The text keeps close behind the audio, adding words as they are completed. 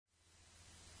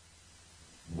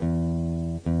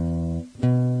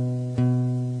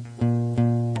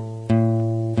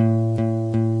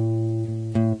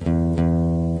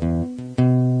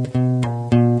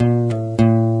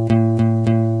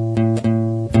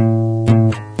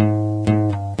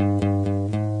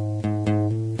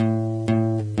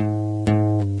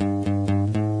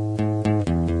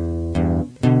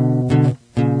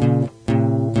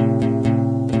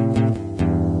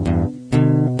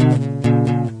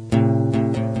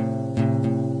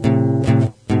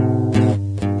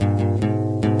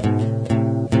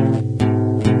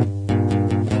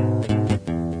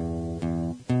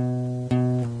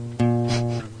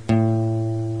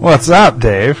What's up,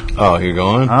 Dave? Oh, you're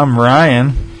going? I'm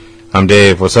Ryan. I'm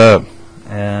Dave. What's up?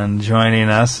 And joining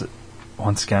us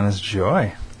once again is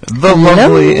Joy. The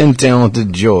lovely and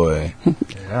talented Joy.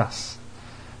 Yes.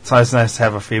 It's always nice to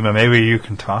have a female. Maybe you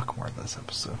can talk more this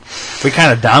episode. We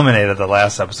kind of dominated the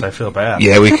last episode. I feel bad.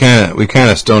 Yeah, we kind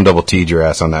of stone double T'd your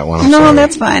ass on that one. I'm no, sorry.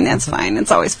 that's fine. That's fine.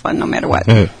 It's always fun, no matter what.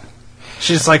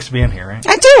 She just likes being here, right?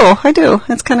 I do.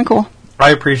 It's kind of cool.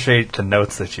 I appreciate the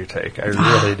notes that you take. I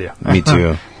really do. Me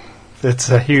too.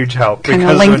 It's a huge help. Kind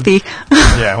of lengthy.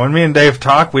 When me and Dave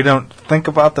talk, we don't think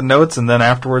about the notes, and then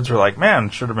afterwards we're like, man,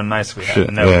 it should have been nice if we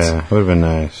had notes. Yeah, would have been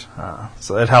nice.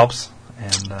 So it helps.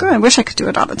 And, Good. I wish I could do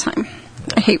it all the time.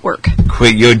 I hate work.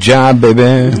 Quit your job, baby.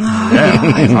 Yeah,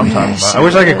 that's what I'm talking about. I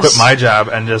wish I could quit my job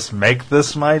and just make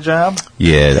this my job.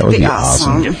 Yeah, that would be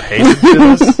awesome. Get paid to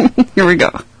do this. Here we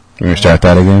go. We're going to start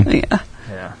that again? Yeah.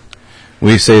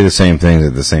 We say the same things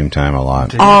at the same time a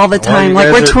lot. All the time,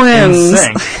 like we're twins.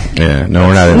 Yeah, no,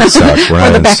 we're not in suck. We're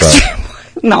not in suck.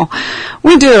 No,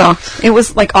 we do it all. It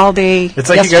was like all day. It's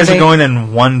like you guys are going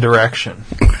in one direction.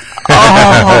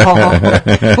 Oh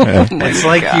it's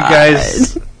like God. You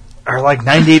guys are like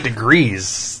 98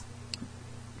 degrees.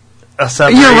 You're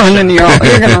going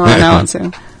to run out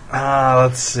soon.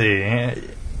 Let's see.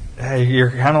 Hey,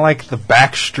 you're kind of like the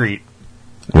back street.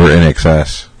 We're in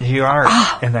excess. You are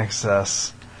in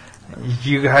excess.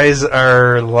 You guys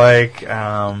are like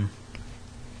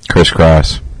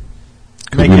crisscross.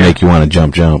 Because we make you want to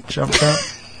jump. Jump.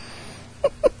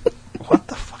 What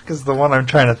the fuck is the one I'm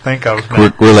trying to think of?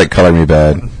 We're like Color Me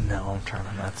Bad. No, I'm trying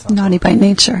to not. Naughty by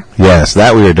Nature. Yes,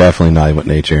 that we are definitely naughty by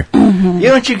nature. Mm-hmm. You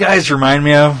know what you guys remind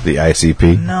me of? The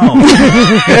ICP. No.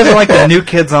 You guys are like the New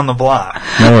Kids on the Block.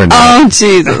 No, we're not. Oh,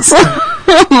 Jesus.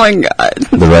 Oh, my God.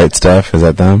 The Right Stuff, is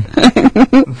that them?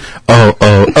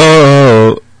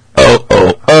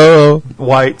 Oh.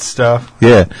 White Stuff.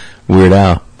 Yeah, Weird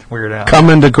Al.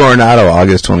 Coming to Coronado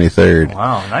August 23rd.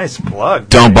 Wow, nice plug.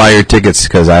 Don't buy your tickets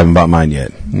because I haven't bought mine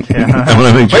yet. Yeah. I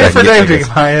want to make sure wait for Dave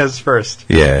to buy his first.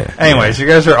 Yeah. Anyways, you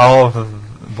guys are all of the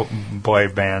boy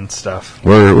band stuff.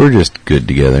 We're just good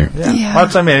together. Yeah.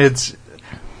 Well, I mean, it's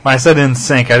when I said in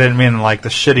sync, I didn't mean like the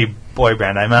shitty boy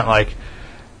band. I meant like,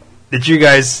 did you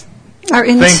guys are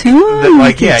in think tune? That,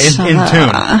 like, yeah, in tune.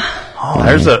 Oh,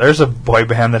 there's a boy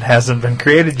band that hasn't been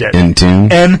created yet. In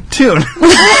tune. In tune.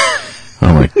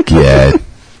 Oh my God!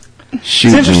 It's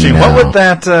interesting. What would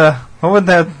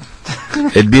that?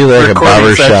 It'd be like a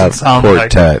barbershop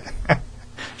quartet. Like?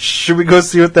 Should we go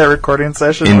see what that recording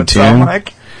session would sound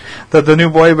like? The new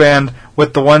boy band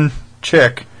with the one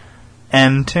chick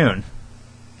and tune.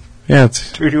 Yeah.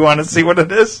 Do you want to see what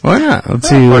it is? Why not? Let's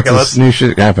see what this new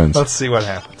shit happens. Let's see what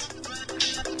happens.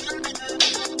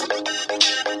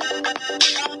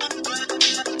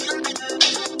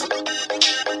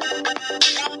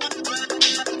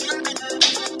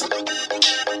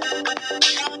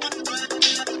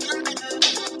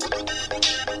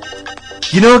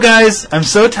 You know, guys, I'm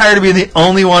so tired of being the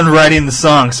only one writing the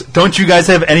songs. Don't you guys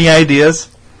have any ideas?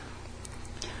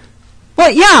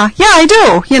 Well, yeah, I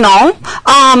do, you know.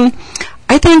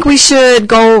 I think we should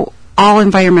go all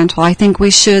environmental. I think we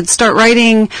should start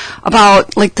writing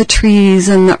about, like, the trees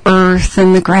and the earth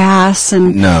and the grass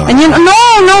and... No. And, you know,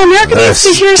 no, America needs to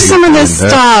hear some of this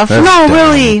stuff. No, dumb.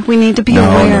 really, we need to be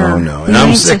aware. No. And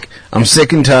I'm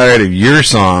sick and tired of your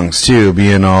songs, too,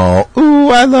 being all, ooh,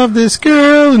 I love this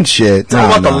girl and shit. It's all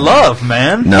about the love,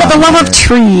 man. No, the love of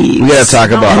trees. We gotta talk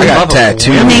about, I got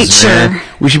tattoos, nature. Man.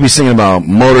 We should be singing about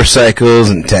motorcycles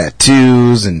and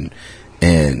tattoos and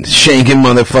shanking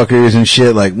motherfuckers and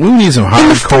shit. Like, we need some hardcore. In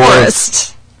the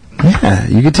forest. Yeah,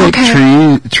 you could take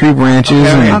tree branches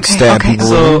and stab people.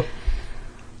 So,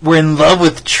 we're in love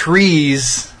with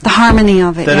trees. The harmony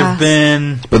of it, that have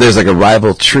been... But there's like a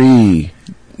rival tree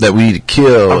that we need to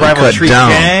kill and cut tree down.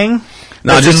 Gang?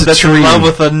 No, just a tree. In love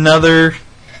with another...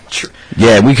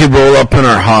 Yeah, we could roll up in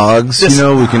our hogs. You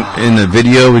know, we can in the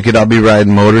video we could all be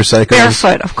riding motorcycles.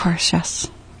 Barefoot, of course, yes.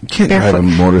 You can't ride a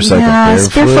motorcycle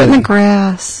barefoot in the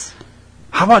grass.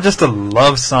 How about just a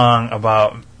love song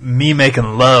about me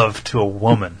making love to a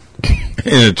woman?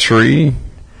 In a tree?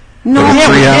 No. Like a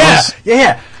tree house?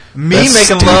 Yeah. Me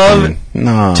making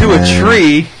love to a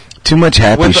tree. Too much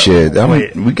happy shit.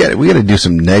 We got to do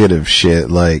some negative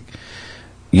shit. Like,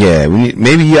 yeah, we need,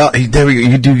 maybe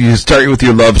you start with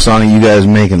your love song and you guys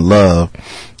making love,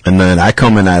 and then I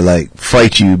come and I like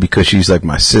fight you because she's like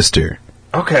my sister.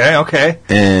 Okay.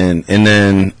 And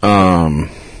then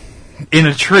in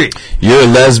a tree. You're a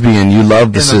lesbian. You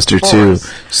love the sister too,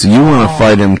 so you want to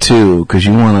fight him too because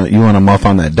you want to muff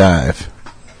on that dive.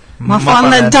 Muff on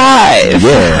the dive.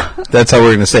 Yeah, that's how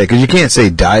we're gonna say it because you can't say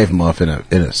dive muff in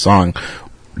a song.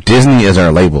 Disney is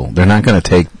our label. They're not going to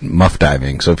take muff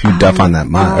diving. So if you duff on that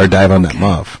muff or dive on that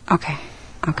muff, Okay.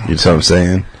 you know what I'm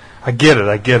saying? I get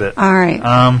it. All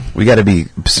right. We got to be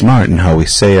smart in how we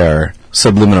say our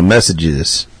subliminal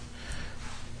messages.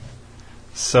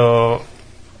 So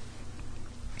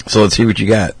let's hear what you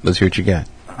got.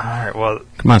 All right. Well,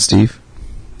 come on, Steve.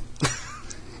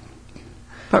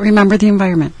 But remember the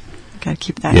environment. Got to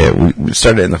keep that. Yeah, we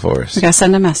started in the forest. We got to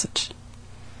send a message.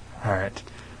 All right.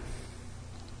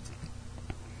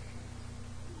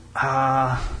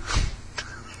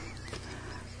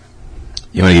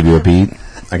 You want to give you a beat?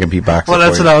 I can beatbox. Well,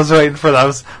 that's what I was waiting for. I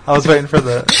was waiting for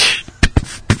the.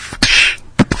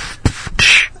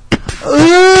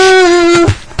 Ooh,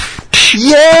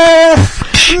 yeah,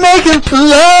 making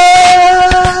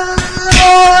love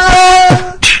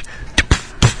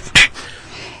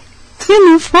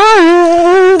in the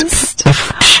forest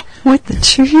with the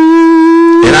trees.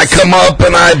 And I come up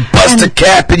and I bust a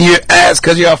cap in your ass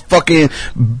because you're a fucking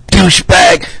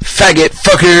douchebag, faggot,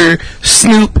 fucker.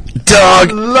 Snoop Dogg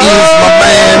is my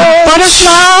man.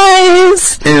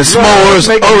 Butterflies And s'mores,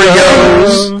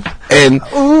 Oreos. And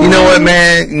you know what,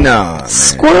 man? No, man.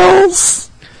 Squirrels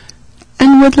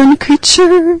and woodland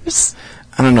creatures.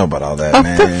 I don't know about all that, Of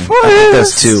man. the I think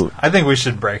that's too. I think we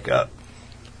should break up.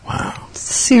 Wow.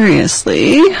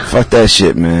 Seriously. Fuck that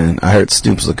shit, man. I heard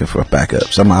Snoop's looking for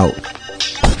backups. I'm out.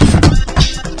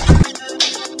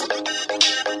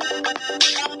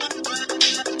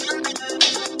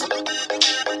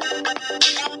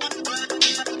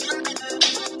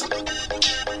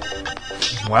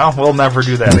 Well, we'll never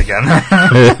do that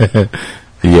again.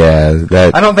 Yeah,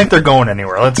 that. I don't think they're going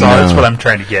anywhere. That's what I'm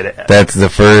trying to get at. That's the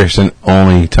first and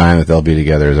only time that they'll be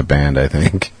together as a band, I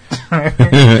think.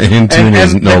 In tune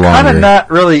is no they're longer. kind of not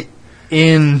really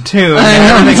in tune. I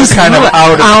know, Everything's just kind of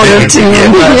out of tune.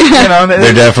 tune. But, you know,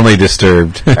 They're definitely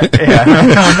disturbed. yeah,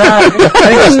 Not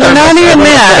even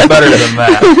that. better than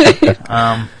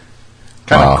that.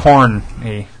 Kind of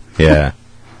corny. Yeah.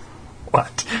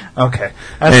 What? Okay.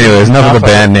 Anyways, enough of the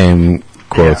band name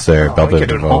quotes there. Oh, we could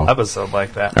do a whole episode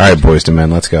like that. All right, Boyz II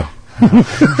Men, let's go. All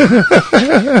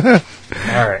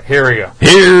right, here we go.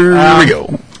 Here we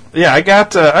go. Yeah, I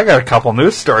got a couple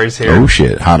news stories here. Oh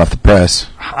shit! Hot off the press.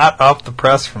 Hot off the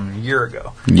press from a year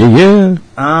ago. Yeah.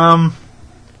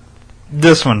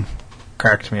 This one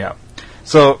cracked me up.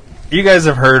 So, you guys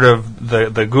have heard of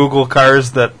the Google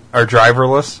cars that are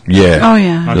driverless? Yeah. Oh,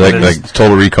 yeah. Like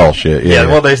Total Recall shit. Yeah.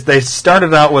 Well, they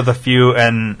started out with a few,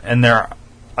 and they're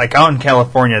like out in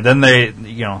California. Then they,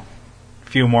 a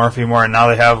few more, and now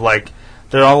they have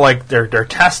they're all they're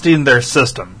testing their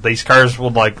system. These cars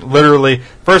will literally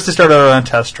first they started out on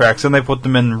test tracks, and they put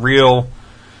them in real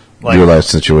life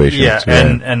situations. Yeah,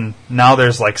 and now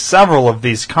there's several of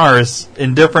these cars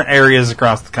in different areas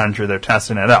across the country. They're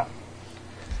testing it out.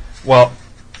 Well,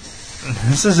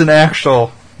 this is an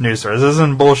actual news story. This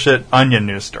isn't bullshit Onion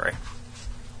news story.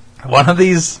 One of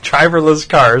these driverless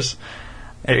cars,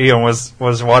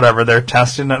 was whatever. They're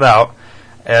testing it out,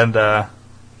 and the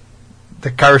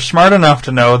car's smart enough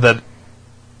to know that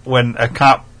when a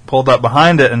cop pulled up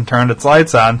behind it and turned its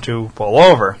lights on to pull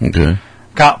over,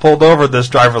 cop pulled over this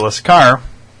driverless car,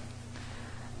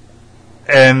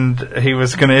 and he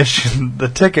was going to issue the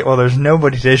ticket. Well, there's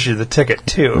nobody to issue the ticket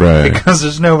to, because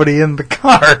there's nobody in the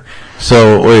car.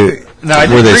 So, wait,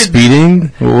 were they speeding?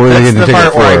 What were they getting the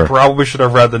ticket for? Where I probably should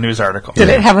have read the news article. Did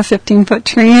it have a 15-foot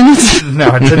tree in it?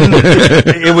 No, it didn't.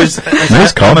 It was.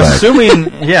 Nice callback. I'm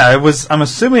assuming. Yeah, it was. I'm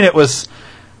assuming it was.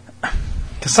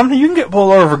 Because something you can get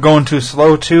pulled over going too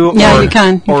slow too. Yeah, or, you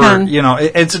can.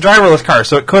 It's a driverless car,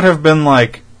 so it could have been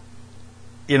I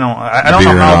don't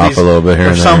know how these. A little bit here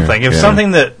or and something. there. If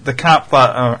something that the cop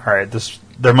thought, all right,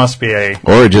 there must be a.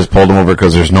 Or it just pulled him over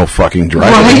because there's no fucking driver.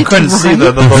 Right. You couldn't see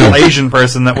the little Asian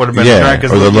person that would have been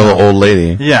or the little old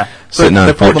lady. Yeah, so sitting on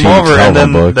they pulled 14 them over, and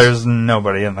then books. there's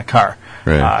nobody in the car.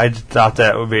 Right. I just thought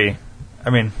that would be. I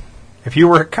mean, if you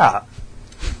were a cop,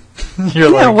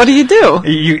 what do you do? I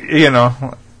mean,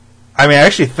 I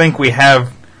actually think we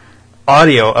have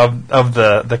audio of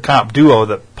the cop duo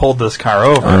that pulled this car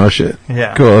over. Oh shit!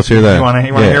 Yeah, cool. Let's hear that. You want to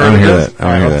hear I want to hear that. All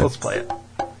right, let's play it.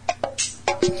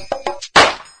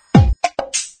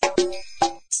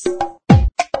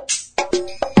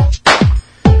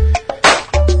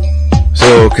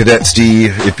 So, Cadet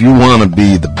Steve, if you want to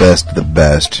be the best of the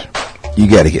best, you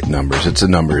got to get numbers. It's a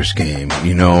numbers game.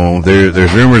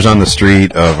 There's rumors on the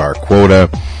street of our quota,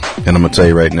 and I'm going to tell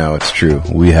you right now, it's true.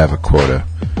 We have a quota.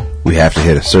 We have to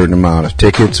hit a certain amount of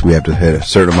tickets. We have to hit a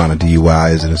certain amount of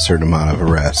DUIs and a certain amount of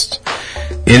arrests.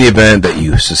 In the event that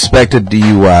you suspect a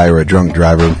DUI or a drunk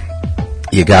driver,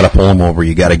 you got to pull them over.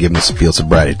 You got to give them a field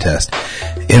sobriety test.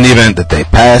 In the event that they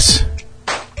pass pass,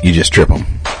 you just trip them.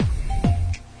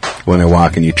 When they're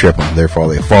walking, you trip them. Therefore,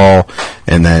 they fall,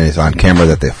 and then it's on camera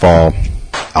that they fall.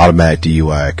 Automatic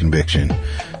DUI conviction.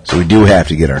 So we do have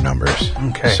to get our numbers.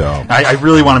 Okay. So I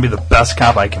really want to be the best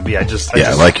cop I can be. I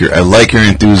like your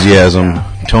enthusiasm.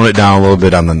 Yeah. Tone it down a little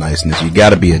bit on the niceness. You got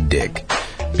to be a dick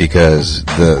because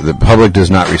the public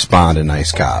does not respond to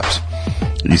nice cops.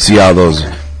 You see all those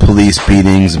police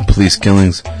beatings and police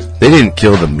killings. They didn't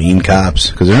kill the mean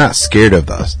cops because they're not scared of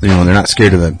us. They're not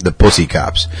scared of the pussy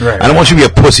cops. Right, I don't want you to be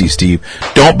a pussy, Steve.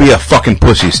 Don't be a fucking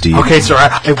pussy, Steve. Okay, sir.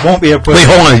 I won't be a pussy.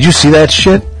 Wait, hold on. Did you see that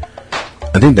shit?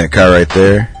 I think that car right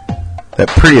there. That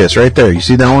Prius right there. You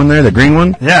see that one there? The green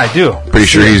one? Yeah, I do. Pretty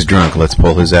sure he's drunk. Let's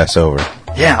pull his ass over.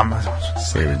 Yeah.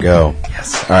 There we go.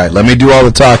 Yes. All right, let me do all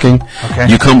the talking. Okay.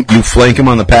 You flank him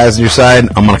on the passenger side.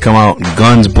 I'm going to come out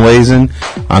guns blazing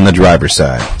on the driver's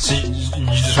side. So you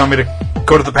just want me to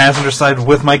go to the passenger side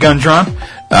with my gun drawn?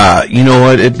 You know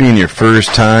what? It being your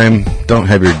first time, don't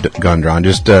have your gun drawn.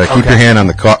 Just keep your hand on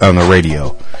the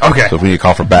radio. Okay. So if we need to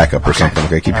call for backup or something,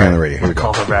 okay, keep your hand on the radio. Here we go.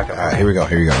 Call for backup. All right, here we go.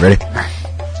 Ready?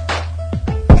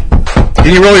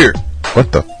 Can you roll your...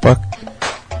 What the fuck?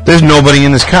 There's nobody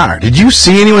in this car. Did you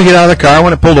see anyone get out of the car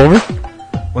when it pulled over?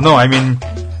 Well, no, I mean,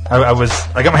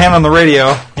 I got my hand on the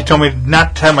radio. You told me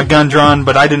not to have my gun drawn,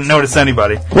 but I didn't notice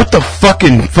anybody. What the fuck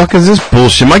is this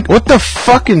bullshit? Mike, what the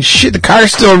fucking shit? The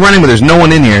car's still running, but there's no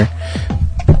one in here.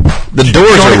 The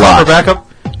doors are locked. Call for backup?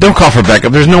 Don't call for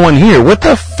backup. There's no one here. What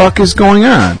the fuck is going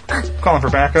on? Calling for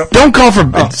backup? Don't call for...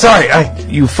 Oh, sorry.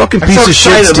 You fucking piece of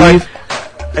shit, Steve.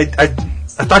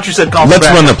 I thought you said call for backup.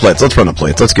 Let's run the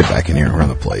plates. Let's get back in here and run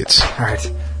the plates. All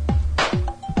right.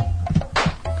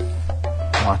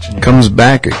 I'm watching you. Comes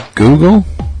back at Google?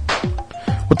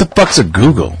 What the fuck's a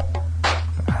Google?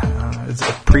 Is it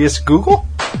a Prius Google?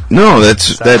 No,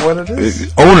 Is that what it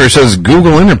is? Owner says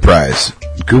Google Enterprise.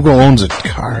 Google owns a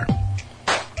car.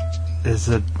 Is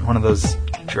it one of those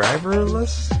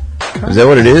driverless cars? Is that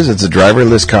what it is? It's a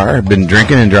driverless car. I've been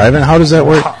drinking and driving. How does that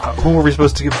work? Who are we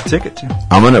supposed to give the ticket to?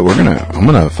 I'm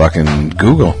gonna fucking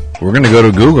Google. We're gonna go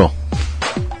to Google.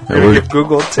 We're gonna give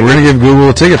Google a ticket. We're gonna give Google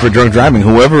a ticket for drunk driving.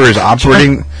 Whoever is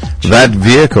operating that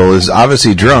vehicle is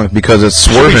obviously drunk because it's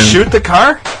swerving. Should we shoot the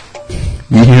car?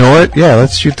 You know what? Yeah,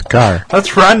 let's shoot the car.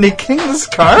 Let's Rodney King this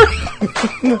car.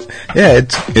 Yeah,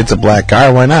 it's a black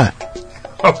car. Why not?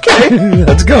 Okay.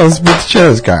 Let's go. Let's beat the shit out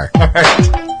of this car. All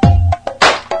right.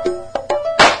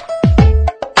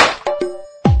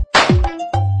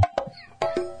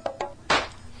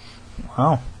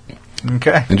 Wow.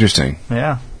 Okay. Interesting.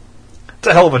 Yeah. It's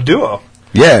a hell of a duo.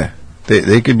 Yeah.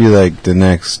 They could be like the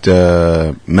next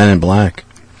Men in Black.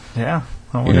 Yeah.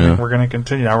 Well, we're gonna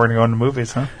continue. Now we're gonna go into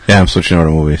movies, huh? Yeah, I'm switching over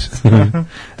to movies. The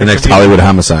next Hollywood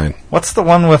Homicide. What's the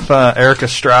one with Eric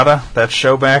Estrada? That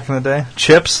show back in the day?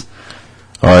 Chips?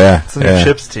 Oh, yeah. It's the new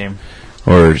Chips team.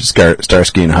 Or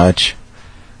Starsky and Hutch.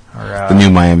 Or, the new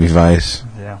Miami Vice.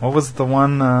 Yeah. What was the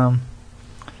one?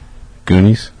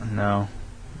 Goonies? No.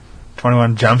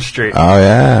 21 Jump Street. Oh,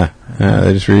 yeah. Yeah,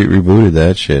 they just rebooted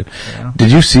that shit. Yeah.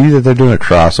 Did you see that they're doing a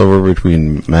crossover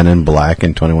between Men in Black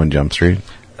and 21 Jump Street?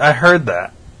 I heard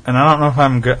that. And I don't know if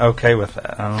I'm okay with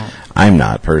that. I'm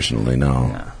not, personally,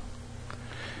 no.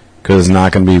 Because it's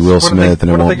not going to be Will Smith, and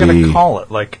it won't be... What are they going to call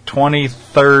it? Like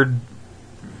 23rd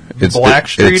Black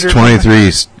Street it's or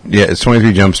 23, something? Yeah, it's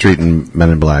 23 Jump Street and Men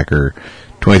in Black, or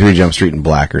 23 Jump Street and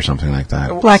Black, or something like that.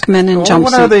 Black Men in Jumpsuits.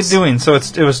 What are they doing? So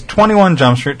it was 21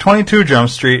 Jump Street, 22 Jump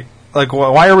Street. Like,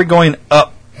 why are we going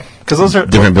up? Because those are...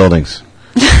 Different buildings.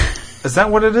 Is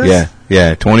that what it is?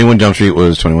 Yeah. 21 Jump Street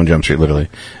was 21 Jump Street, literally.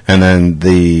 And then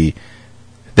they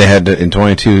had to, in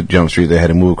 22 Jump Street, they had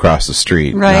to move across the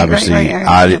street. Right, and obviously,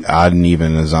 right. Odd and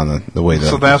Even is on the way that...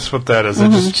 So that's what that is. They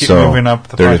just keep moving up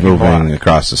the they're just moving block.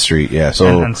 across the street, yeah.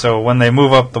 So and so when they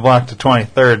move up the block to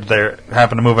 23rd, they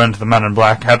happen to move into the Men in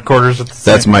Black headquarters at the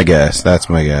same That's my guess.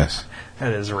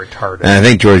 That is retarded. And I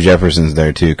think George Jefferson's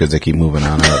there, too, because they keep moving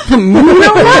on up.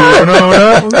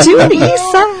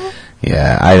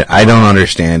 Yeah, I don't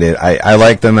understand it. I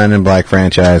like the Men in Black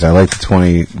franchise. I like the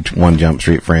 21 Jump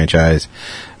Street franchise.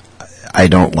 I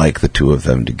don't like the two of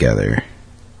them together.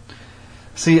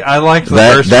 See, I like the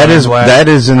first that Men is in Black. That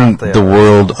is in the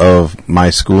world of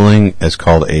my schooling is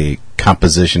called a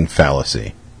composition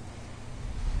fallacy.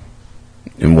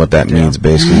 And what that means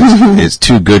basically is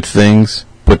two good things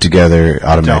put together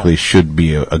automatically should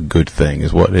be a good thing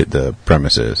is what the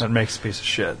premise is. That makes a piece of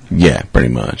shit. Yeah, pretty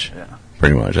much. Yeah.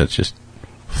 Pretty much. That's just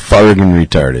fucking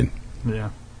retarded. Yeah.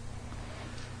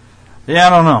 Yeah, I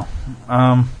don't know.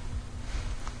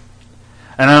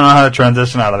 And I don't know how to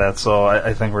transition out of that, so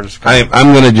I think we're just...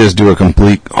 I'm going to just do a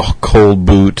complete cold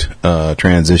boot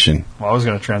transition. Well, I was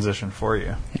going to transition for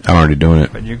you. I'm already doing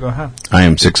it. But you go ahead. I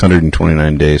am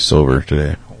 629 days sober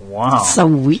today. Wow.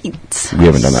 Sweet. We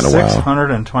haven't done that in a while.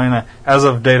 629. As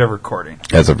of date of recording.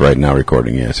 As of right now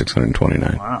recording, yeah,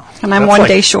 629. Wow. And I'm That's 1 like,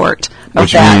 day short of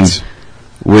Which that. means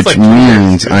like 2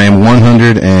 years, I am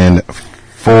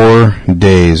 104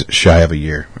 days shy of a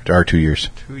year. Or 2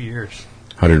 years. 2 years.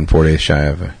 104 days shy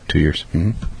of 2 years.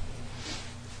 Mm-hmm.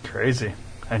 Crazy.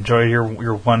 Enjoy your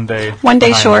 1 day. 1 day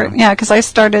behind short, you. yeah, because I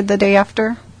started the day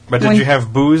after. But did you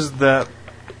have booze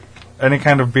any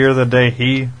kind of beer the day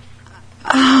he...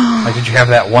 like, did you have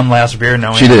that one last beer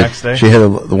knowing She the did. next day? She had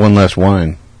the one last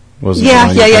wine. Wasn't it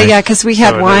wine you Yeah, drank? because we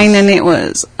had So it wine is- and it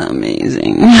was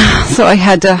amazing. So I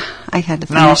had to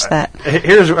finish that.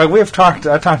 I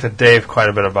talked to Dave quite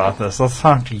a bit about this. Let's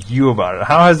talk to you about it.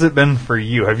 How has it been for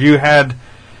you? Have you had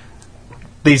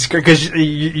these, because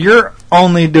you're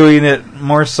only doing it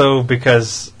more so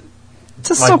because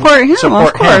To support him,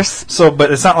 of course. So,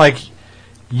 but it's not like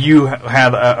you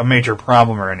had a major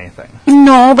problem or anything.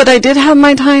 No, but I did have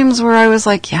my times where I was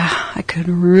like, yeah, I could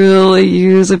really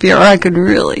use a beer, or I could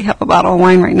really have a bottle of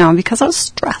wine right now because I was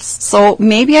stressed. So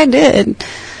maybe I did,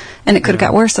 and it could have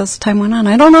got worse as time went on.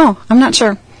 I don't know. I'm not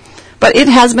sure. But it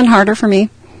has been harder for me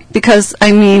because,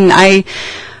 I mean,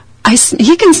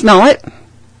 he can smell it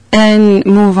and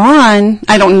move on.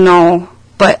 I don't know,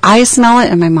 but I smell it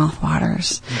and my mouth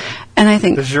waters. And I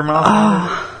think, Does your mouth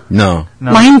water? No.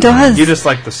 Mine does. You just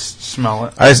like to smell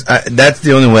it. That's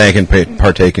the only way I can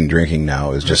partake in drinking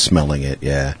now is just smelling it,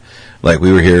 yeah. Like,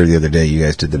 we were here the other day, you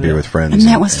guys did the beer with friends. And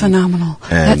that was phenomenal.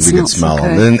 And That we could smelled smell so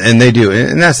them. good. And they do.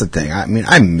 And that's the thing. I mean,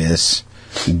 I miss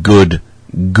good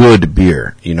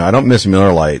beer. You know, I don't miss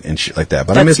Miller Lite and shit like that,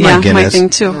 but I miss my Guinness. my thing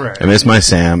too. Right. I miss my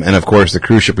Sam. And, of course, the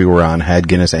cruise ship we were on had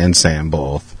Guinness and Sam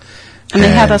both. And they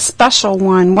had a special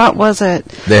one. What was it?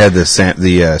 They had the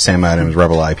Sam Adams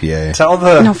Rebel IPA. Tell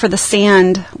the... No, for the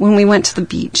sand when we went to the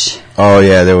beach. Oh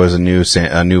yeah, there was a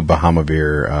new Bahama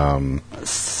beer,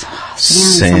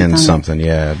 Sand something,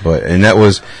 yeah. And that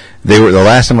was the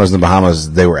last time I was in the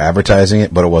Bahamas. They were advertising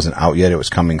it, but it wasn't out yet. It was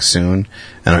coming soon,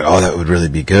 and I'm like, oh, that would really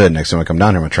be good. Next time I come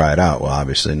down here, I'm gonna try it out. Well,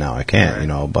 obviously now I can't, Right. you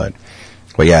know, but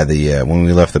yeah, when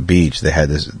we left the beach, they had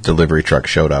this delivery truck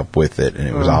showed up with it, and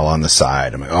it was all on the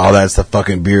side. I'm like, oh, that's the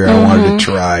fucking beer I wanted to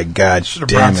try. God Should have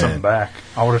damn brought some it! back.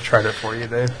 I would have tried it for you,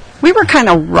 Dave. We were kind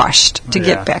of rushed to Yeah.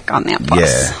 get back on that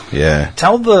bus. Yeah.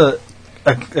 Tell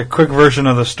a quick version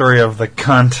of the story of the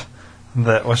cunt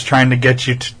that was trying to get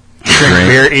you to drink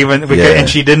beer, even because, Yeah. and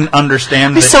she didn't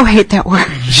understand. I so hate that word.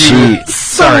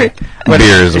 Sorry, but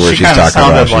Beer is the word she she's kinda talking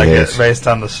sounded about. She like hates. it based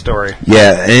on the story.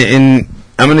 Yeah, and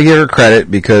I'm going to give her credit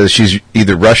because she's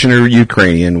either Russian or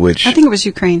Ukrainian, which I think it was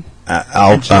Ukraine.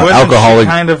 Wasn't alcoholic.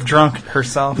 she kind of drunk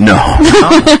herself? No,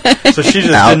 So she just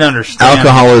didn't understand.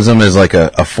 alcoholism is like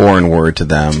a foreign word to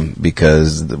them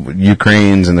because the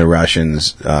Ukrainians and the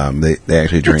Russians they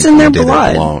actually drink It's in their the day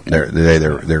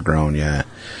blood. they're grown. Yeah.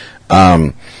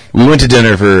 We went to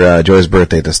dinner for Joy's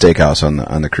birthday at the steakhouse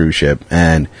on the cruise ship,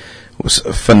 and it was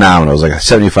phenomenal. It was like a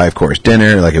 75-course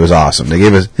dinner. Like, it was awesome. They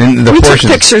gave us and the We took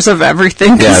portions. pictures of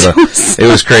everything. Yeah, 'cause it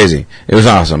was crazy. It was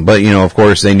awesome. But, you know, of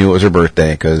course, they knew it was her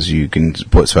birthday because you can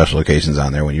put special occasions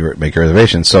on there when you make your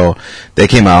reservation. So they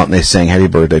came out and they sang happy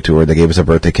birthday to her. They gave us a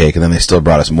birthday cake, and then they still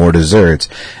brought us more desserts.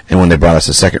 And when they brought us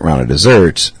the second round of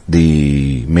desserts,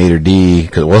 the maitre d',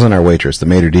 because it wasn't our waitress, the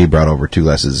maitre d' brought over 2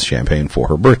 glasses of champagne for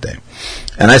her birthday.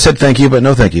 And I said thank you, but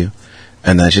no thank you.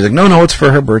 And then she's like, no, it's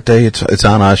for her birthday. It's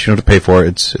on us. You don't have to pay for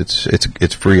it.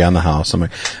 It's free on the house. I'm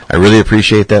like, I really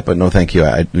appreciate that, but no, thank you.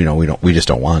 We just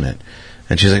don't want it.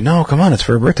 And she's like, no, come on, it's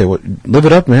for her birthday. Live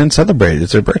it up, man. Celebrate it.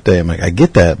 It's her birthday. I'm like, I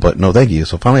get that, but no, thank you.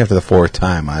 So finally, after the 4th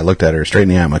time, I looked at her straight in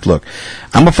the eye. I'm like, look,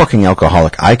 I'm a fucking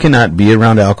alcoholic. I cannot be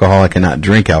around alcohol. I cannot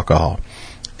drink alcohol.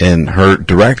 And her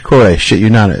direct quote, I shit you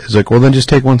not, is like, well, then just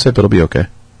take 1 sip. It'll be okay.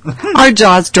 our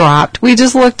jaws dropped. We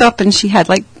just looked up and she had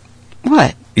like,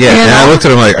 what? Yeah, You and know? I looked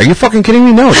at him like, are you fucking kidding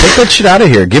me? No, take that shit out of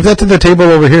here. Give that to the table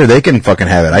over here. They can fucking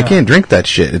have it. I can't drink that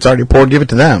shit. It's already poured. Give it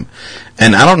to them.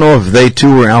 And I don't know if they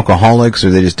too were alcoholics or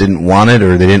they just didn't want it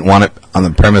or they didn't want it on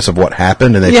the premise of what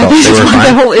happened and they Yeah, felt they they just were wanted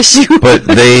fine. the whole issue. But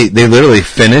they literally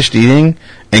finished eating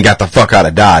and got the fuck out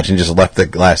of Dodge and just left the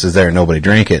glasses there and nobody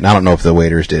drank it. And I don't know if the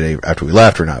waiters did after we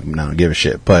left or not. I don't give a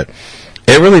shit. But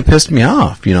it really pissed me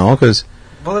off, you know, because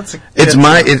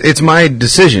it's my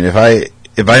decision. If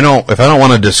I don't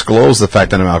want to disclose the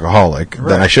fact that I'm alcoholic, Right.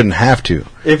 then I shouldn't have to.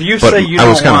 If you But say you I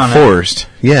was don't kind want of forced.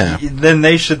 Yeah. then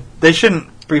they shouldn't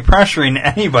be pressuring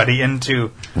anybody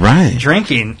into Right.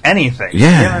 drinking anything.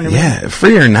 Yeah, You know what I mean? yeah,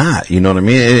 free or not, you know what I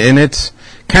mean? And it's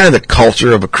kind of the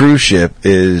culture of a cruise ship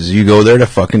is you go there to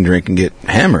fucking drink and get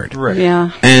hammered. Right.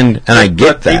 Yeah. And I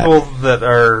get that. People that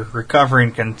are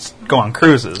recovering can go on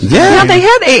cruises. Yeah. Yeah, they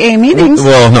had AA meetings.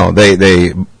 Well, no,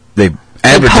 they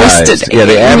advertised. posted Yeah,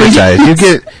 they AA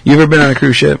advertised. You ever been on a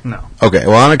cruise ship? No. Okay,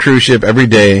 well, on a cruise ship, every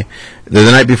day, the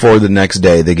night before the next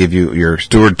day, they give you, your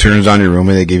steward turns on your room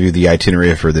and they give you the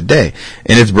itinerary for the day.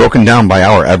 And it's broken down by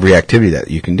hour, every activity that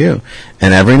you can do.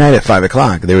 And every night at 5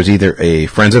 o'clock, there was either a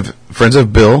Friends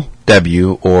of Bill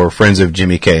W or Friends of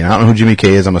Jimmy K. And I don't know who Jimmy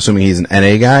K is. I'm assuming he's an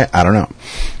NA guy. I don't know.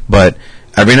 But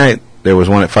every night, there was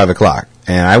one at 5 o'clock.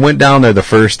 And I went down there the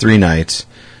first 3 nights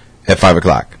at 5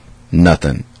 o'clock.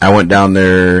 Nothing. I went down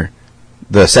there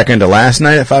the second to last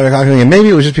night at 5 o'clock, and maybe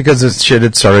it was just because this shit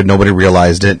had started, nobody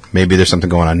realized it. Maybe there's something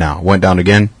going on now. Went down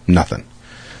again, nothing.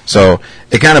 So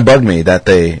it kind of bugged me that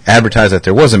they advertised that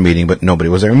there was a meeting, but nobody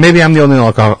was there. Maybe I'm the only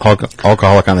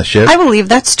alcoholic on the ship. I believe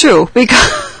that's true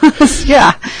because,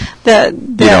 yeah, that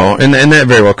you know, and that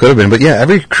very well could have been. But yeah,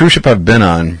 every cruise ship I've been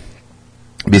on,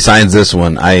 besides this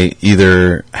one, I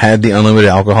either had the unlimited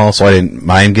alcohol, so I didn't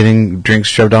mind getting drinks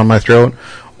shoved down my throat,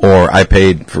 or I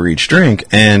paid for each drink,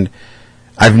 and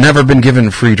I've never been given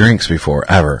free drinks before,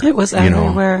 ever. It was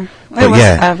everywhere. But it was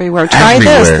yeah, everywhere. Try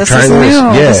everywhere. this. This Try is this. new.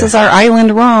 Yeah. This is our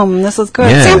island room. This is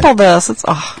good. Yeah. Sample this. It's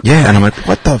yeah, and I'm like,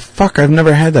 what the fuck? I've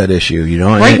never had that issue, you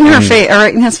know? right in her face, or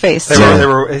right in his face. They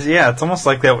were, it's almost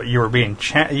like that. You were being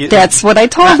That's what I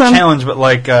told not them. challenged, but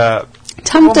like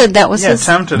Tempted. That was his,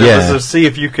 tempted. Yeah. It was to see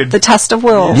if you could. the test of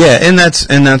will. Yeah, and that's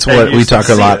what we used to talk a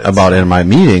see lot it, about so. in my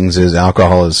meetings is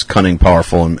alcohol is cunning,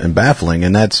 powerful, and baffling,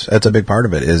 and that's a big part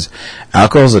of it. Is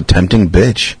alcohol is a tempting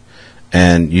bitch,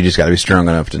 and you just got to be strong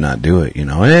enough to not do it, you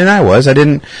know. And I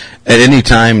didn't at any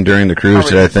time during the cruise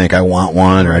did I think I want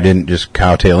one, or I didn't just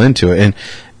cowtail into it,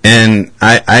 and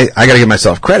I got to give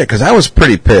myself credit because I was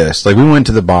pretty pissed. Like we went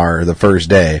to the bar the first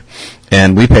day,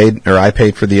 and I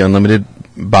paid for the unlimited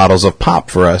bottles of pop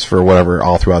for us for whatever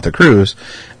all throughout the cruise,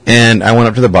 and I went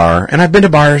up to the bar, and I've been to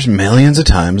bars millions of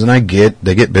times, and they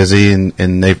get busy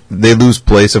and they lose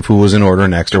place of who was in order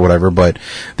next or whatever, but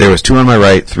there was 2 on my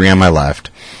right, 3 on my left.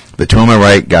 The 2 on my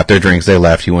right got their drinks, they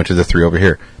left, he went to the 3 over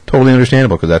here. Totally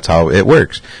understandable because that's how it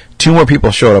works. 2 more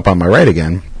people showed up on my right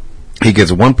again. He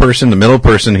gets one person, the middle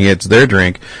person, he gets their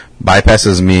drink,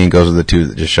 bypasses me and goes to the 2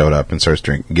 that just showed up and starts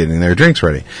getting their drinks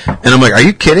ready. And I'm like, are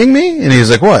you kidding me? And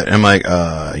he's like, what? And I'm like,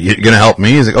 you gonna help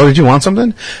me? He's like, oh, did you want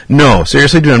something? No,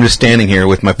 seriously, dude, I'm just standing here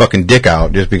with my fucking dick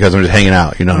out just because I'm just hanging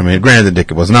out, you know what I mean? Granted, the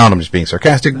dick wasn't out, I'm just being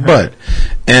sarcastic, but,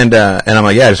 and I'm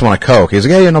like, yeah, I just want a Coke. He's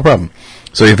like, yeah, no problem.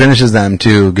 So he finishes them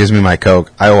 2, gives me my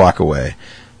Coke, I walk away,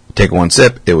 take 1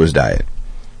 sip, it was diet.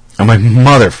 I'm like,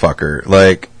 motherfucker,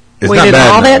 like, it's waited not bad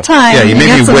all enough. that time. Yeah, you made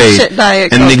got me some wait, shit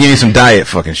diet and they Coke. give me some diet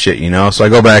fucking shit, you know? So I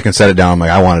go back and set it down. I'm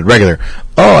like, I wanted regular.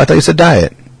 Oh, I thought you said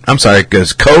diet. I'm sorry,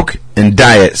 because Coke and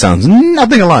diet sounds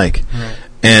nothing alike. Right.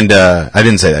 And I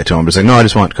didn't say that to him. I was like, no, I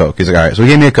just want Coke. He's like, all right. So he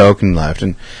gave me a Coke and left.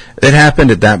 And it happened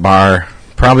at that bar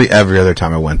probably every other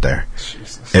time I went there.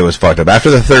 Jesus. It was fucked up. After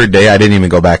the 3rd day, I didn't even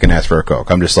go back and ask for a Coke.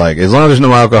 I'm just like, as long as there's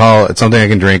no alcohol, it's something I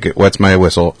can drink, it wets my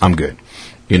whistle, I'm good.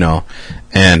 You know,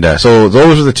 and so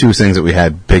those are the 2 things that we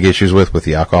had big issues with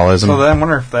the alcoholism. So then I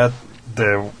wonder if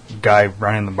the guy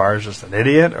running the bar is just an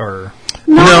idiot, or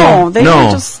No, they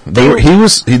were just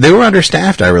they were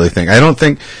understaffed. I really think. I don't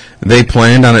think they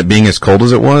planned on it being as cold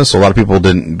as it was. So a lot of people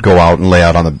didn't go out and lay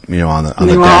out on the on the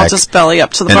they were deck. all just belly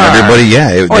up to the and bar. Everybody,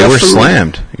 they were food.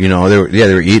 slammed. You know, they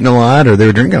were eating a lot, or they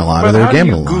were drinking a lot, or they were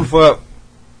gambling a lot. Goof up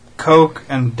Coke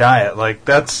and diet, like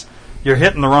that's. You're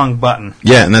hitting the wrong button.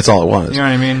 Yeah, and that's all it was. You know what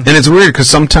I mean? And it's weird because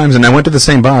sometimes, and I went to the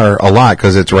same bar a lot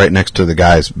because it's right next to the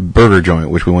guy's burger joint,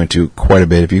 which we went to quite a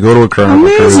bit. If you go to a Carnival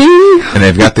cruise and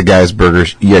they've got the guy's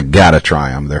burgers, you gotta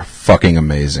try them. They're fucking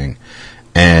amazing.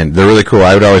 And they're really cool.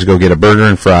 I would always go get a burger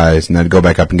and fries, and then go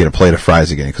back up and get a plate of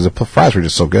fries again because the fries were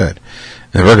just so good.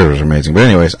 And the burgers were amazing. But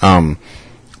anyways,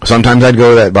 sometimes I'd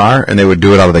go to that bar and they would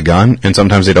do it out of the gun, and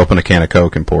sometimes they'd open a can of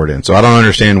Coke and pour it in. So I don't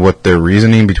understand what their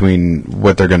reasoning between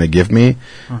what they're going to give me,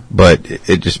 but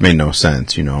it just made no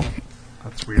sense, you know.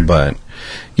 That's weird. But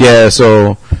yeah,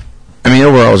 so I mean,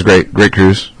 overall it was great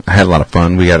cruise. I had a lot of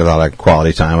fun. We had a lot of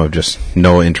quality time of just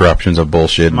no interruptions of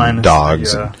bullshit Minus and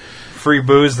dogs. The, free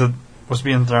booze that was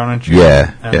being thrown at you.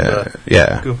 Yeah, and,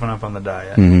 yeah. Goofing up on the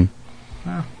diet. Mm-hmm.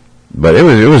 Oh. But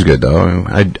it was good though.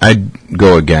 I'd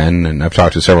go again, and I've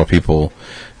talked to several people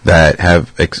that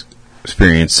have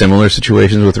experienced similar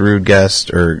situations with rude guests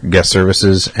or guest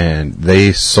services, and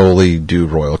they solely do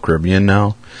Royal Caribbean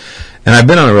now. And I've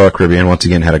been on a Royal Caribbean once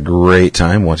again, had a great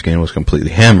time. Once again, was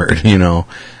completely hammered, you know.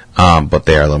 but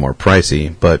they are a little more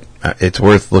pricey. But it's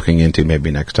worth looking into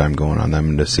maybe next time going on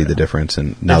them to see the difference.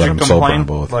 And now that I'm sober on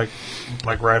both, like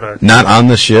right not on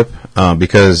the ship,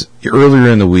 because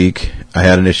earlier in the week I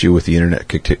had an issue with the internet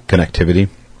connectivity,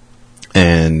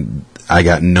 and I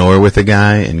got nowhere with the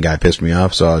guy, and the guy pissed me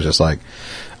off. So I was just like,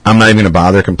 I'm not even going to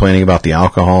bother complaining about the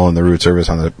alcohol and the root service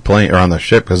on the plane or on the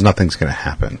ship, because nothing's going to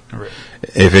happen. Right.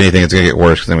 If anything, it's going to get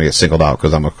worse because I'm going to get singled out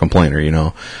because I'm a complainer, you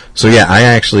know. So yeah, I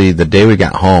actually, the day we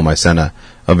got home, I sent a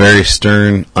very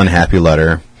stern, unhappy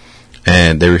letter,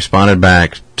 and they responded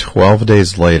back 12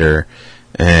 days later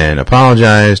and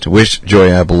apologized, wished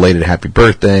Joy a belated happy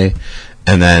birthday,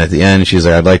 and then at the end, she's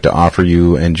like, I'd like to offer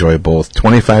you and Joy both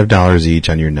 $25 each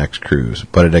on your next cruise,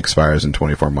 but it expires in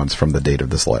 24 months from the date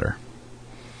of this letter.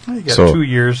 Well, you got 2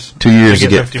 years. 2 years to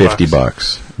get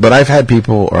 $50. But I've heard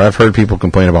people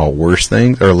complain about worse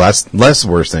things, or less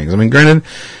worse things. I mean, granted,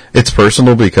 it's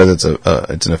personal because it's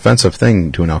an offensive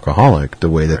thing to an alcoholic, the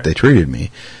way that they treated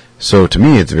me. So to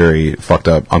me, it's very fucked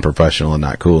up, unprofessional, and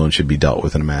not cool, and should be dealt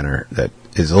with in a manner that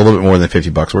is a little bit more than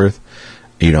 $50 worth.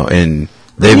 You know, and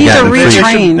they've gotten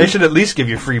free. They should at least give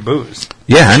you free booze.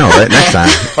 Yeah, I know, right? Next time.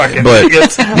 Fucking but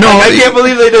idiots. No, I can't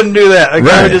believe they didn't do that. Like, right.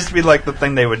 That would just be like the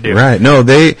thing they would do. Right. No,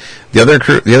 the other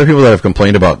people that have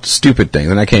complained about stupid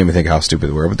things, and I can't even think how stupid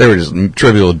they were, but they were just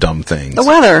trivial, dumb things. The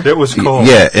weather. It was cold.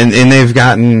 Yeah, and they've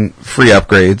gotten free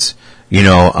upgrades. You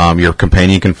know, your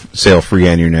companion can sail free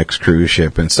on your next cruise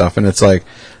ship and stuff, and it's like,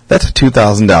 that's a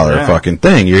 $2,000 fucking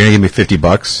thing. You're going to give me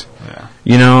 $50? Yeah.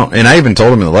 You know, and I even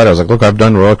told him in the letter, I was like, look, I've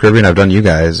done Royal Caribbean, I've done you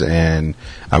guys, and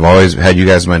I've always had you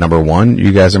guys as my number one.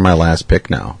 You guys are my last pick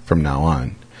now, from now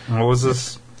on. What was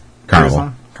this?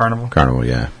 Carnival. Carnival,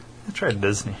 yeah. I tried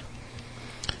Disney.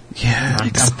 Yeah.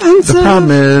 Expensive. The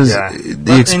problem is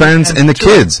the expense and the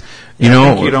kids. You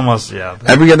know, you'd almost,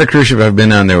 every other cruise ship I've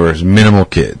been on, there was minimal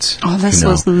kids. Oh, this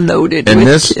was loaded and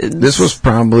with kids. This was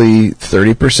probably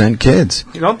 30% kids.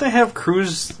 Don't they have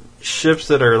cruise ships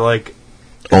that are like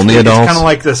only adults? It's kind of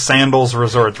like the Sandals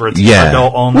resorts where it's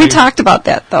adult only. We talked about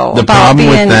that though. The about problem being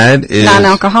with that is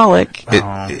non-alcoholic.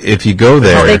 If you go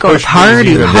there, they go to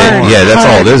party. Yeah, that's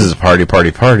all it is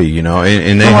party. You know,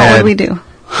 and they what had. Would we do?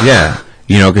 Yeah.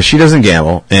 You know, because she doesn't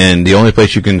gamble, and the only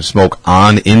place you can smoke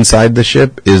inside the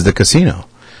ship is the casino.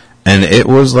 And it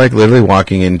was like literally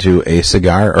walking into a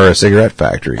cigar or a cigarette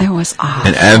factory. It was awful.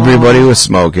 And everybody was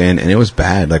smoking, and it was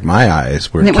bad. Like, my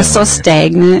eyes were. And it was so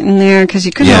stagnant in there because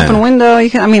you couldn't open a window.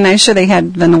 I'm sure they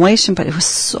had ventilation, but it was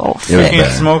so thick. You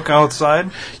can't smoke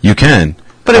outside? You can.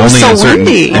 But it was so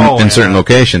windy. In certain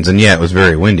locations, and it was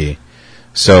very windy.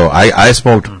 So I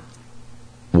smoked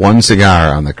one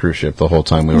cigar on the cruise ship the whole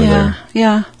time we were there.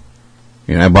 Yeah.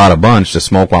 You know, I bought a bunch to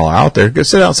smoke while out there. Go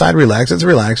sit outside, relax. It's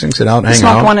relaxing. Sit out and hang out.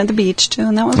 I smoked one at the beach, too,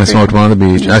 and that was I smoked one on the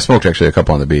beach. I smoked actually a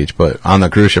couple on the beach, but on the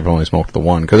cruise ship I only smoked the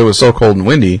one because it was so cold and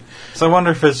windy. So I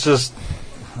wonder if it's just,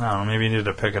 I don't know, maybe you need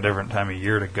to pick a different time of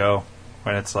year to go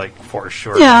when it's like for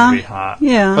sure going to be hot.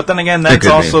 Yeah. But then again, that's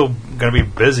also going to be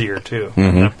busier, too.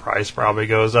 Mm-hmm. The price probably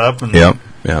goes up. And Yeah,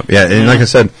 and like I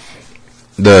said,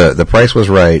 the price was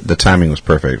right. The timing was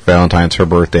perfect. Valentine's, her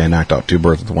birthday, I knocked out 2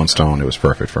 birds with 1 stone. It was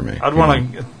perfect for me. I'd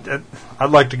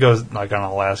like to go like on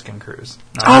an Alaskan cruise.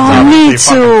 Now, me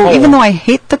too. Even though I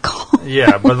hate the cold.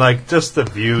 Yeah, but like just the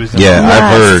views.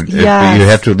 I've heard. You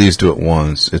have to at least do it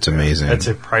once. It's amazing. It's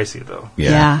pricey though.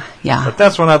 Yeah. But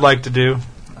that's what I'd like to do.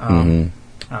 I don't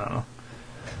know.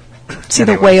 See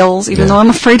the whales, even though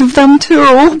I'm afraid of them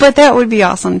too. But that would be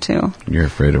awesome too. You're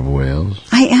afraid of whales?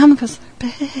 I am because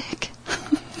they're big.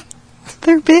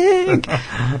 They're big.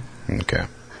 Okay.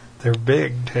 They're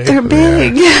big, Dave. They're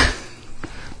big. Yeah.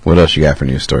 What else you got for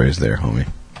news stories there, homie?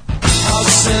 I'll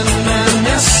send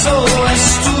an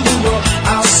SOS to the world.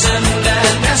 I'll send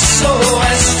an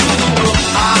SOS to the world.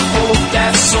 I hope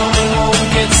that someone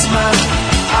gets mine.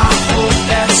 I hope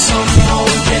that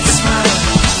someone gets mine.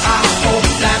 I hope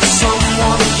that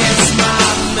someone gets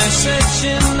mine. Message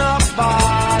in a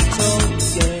bottle,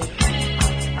 yeah.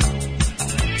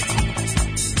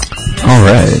 All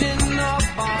right.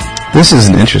 This is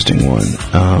an interesting one.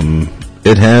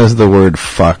 It has the word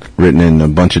fuck written in a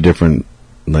bunch of different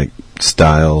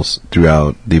styles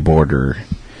throughout the border,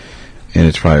 and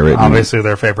it's probably written obviously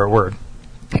their favorite word.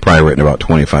 Probably written about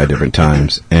 25 different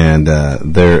times. And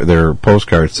their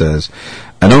postcard says,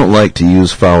 "I don't like to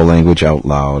use foul language out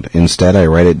loud. Instead, I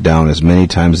write it down as many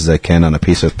times as I can on a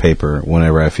piece of paper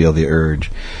whenever I feel the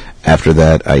urge. After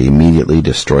that, I immediately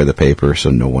destroy the paper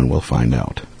so no one will find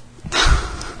out."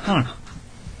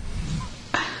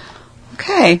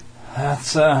 Okay.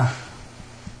 That's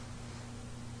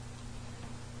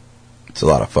it's a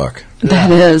lot of fuck.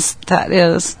 That is.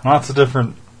 Lots of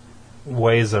different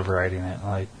ways of writing it.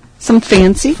 Like Some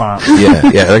fancy. font. Yeah,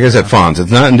 like I said, fonts.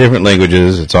 It's not in different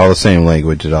languages. It's all the same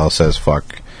language. It all says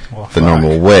fuck Well, the fuck.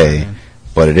 normal way.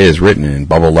 But it is written in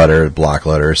bubble letter, block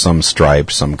letter, some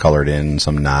striped, some colored in,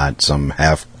 some not, some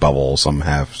half bubble, some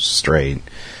half straight.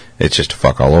 It's just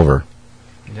fuck all over.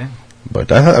 Yeah,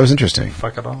 But I thought that was interesting.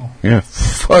 fuck it all. Yeah,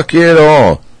 fuck it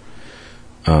all.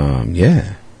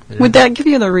 Yeah. Would that give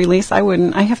you the release? I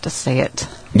wouldn't. I have to say it.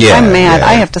 Yeah, I'm mad. yeah.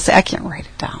 I have to say. I can't write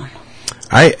it down.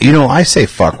 I say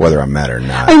fuck whether I'm mad or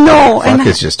not. I know, Fuck and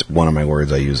is just one of my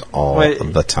words I use all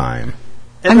the time.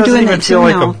 It I'm doesn't doing even that feel too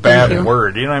like now. a bad Thank you.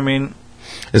 word. You know what I mean?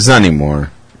 It's not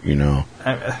anymore, you know.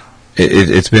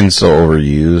 It's been so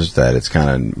overused that it's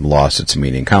kind of lost its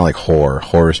meaning. Kind of like whore.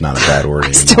 Whore is not a bad word I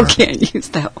anymore. still can't use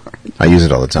that word. I use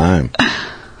it all the time.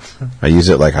 I use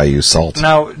it like I use salt.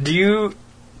 Now, do you?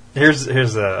 Here's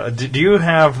do you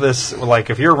have this, like,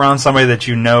 if you're around somebody that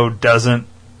you know doesn't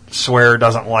swear,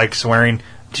 doesn't like swearing,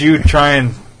 do you try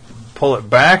and pull it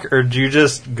back, or do you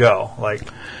just go? Like,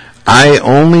 I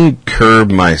only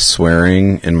curb my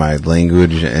swearing and my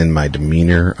language and my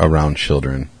demeanor around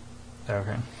children.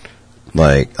 okay,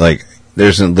 Like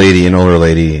there's an older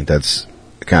lady that's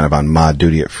kind of on mod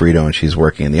duty at Frito, and she's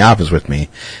working in the office with me,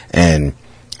 and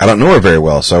I don't know her very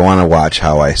well, so I want to watch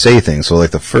how I say things. So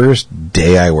like the first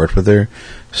day I worked with her,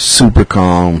 super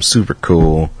calm, super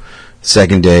cool.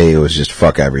 Second day, it was just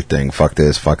fuck everything. Fuck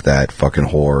this, fuck that, fucking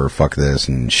whore, fuck this,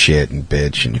 and shit, and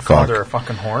bitch, and fuck. called her a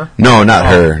fucking whore? No, not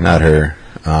her.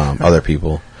 Other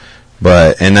people.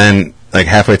 And then, like,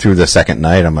 halfway through the second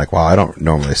night, I'm like, wow, I don't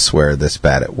normally swear this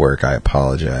bad at work. I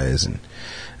apologize. And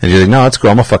she's like, no, it's cool.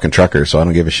 I'm a fucking trucker, so I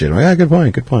don't give a shit. I'm like, yeah,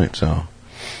 good point. So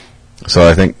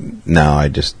I think now I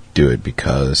just do it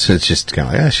because it's just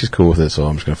kind of like, she's cool with it, so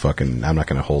I'm just going to I'm not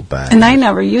going to hold back. And I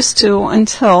never used to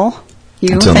until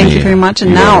you. Until Thank me. you very much.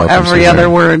 And You're now welcome, every sweetheart. other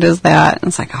word is that. And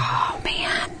it's like, oh,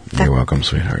 man. You're welcome,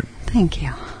 sweetheart. Thank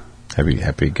you.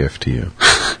 Happy gift to you.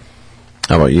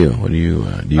 How about you? What do you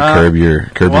curb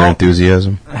your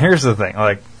enthusiasm? Here's the thing,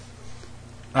 like,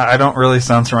 I don't really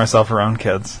censor myself around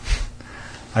kids.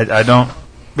 I don't,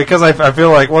 because I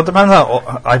feel like, well, it depends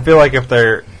how, I feel like if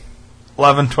they're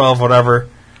 11, 12, whatever,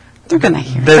 They're going to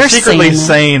hear it. they're secretly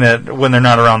saying saying it when they're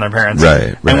not around their parents.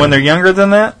 Right. And when they're younger than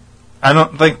that, I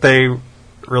don't think they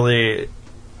really,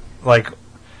 like,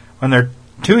 when they're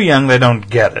too young, they don't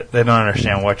get it. They don't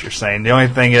understand what you're saying. The only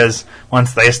thing is,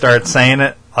 once they start saying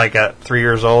it, like at 3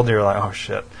 years old, you're like, oh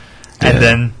shit. And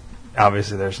then,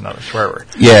 obviously, there's another swear word.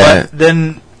 Yeah. But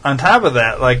then, on top of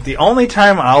that, like, the only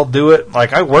time I'll do it,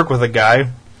 like, I work with a guy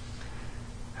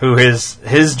who his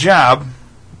job,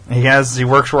 he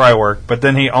works where I work, but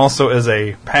then he also is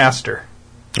a pastor.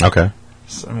 Okay.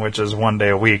 Which is 1 day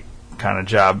a week kind of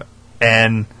job.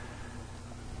 And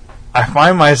I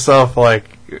find myself like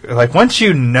once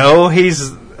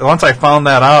once I found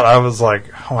that out, I was like,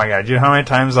 oh my god, you know how many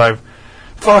times I've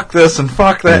fuck this and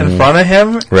fuck that in front of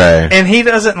him? Right. And he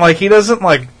doesn't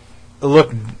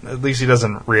look, at least he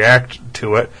doesn't react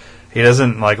to it. He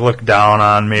doesn't like look down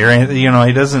on me or anything, you know,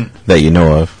 he doesn't. That you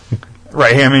know of.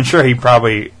 Right. I mean, sure, he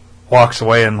probably walks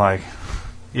away and like,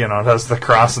 you know, does the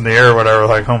cross in the air or whatever,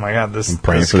 like, oh my god, I'm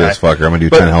praying this for guy. this fucker. I'm going to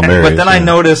do 10 Hail Marys. But then I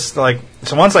noticed, like,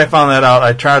 so once I found that out,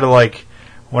 I try to, like,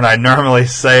 when I normally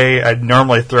I'd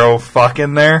normally throw fuck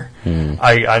in there,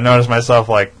 I noticed myself,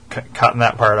 like, cutting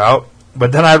that part out.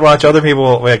 But then I'd watch other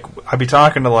people, like, I'd be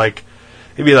talking to, like,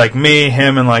 it'd be like me,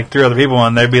 him, and, like, 3 other people,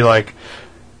 and they'd be like,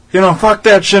 you know, fuck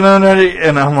that shit already.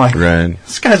 And I'm like,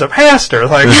 this guy's a pastor.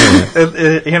 Like,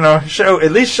 you know,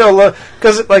 at least show love.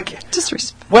 Because, like, just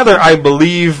respect. Whether I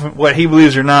believe what he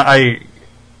believes or not, I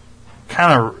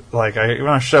kind of, like, I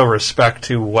want to show respect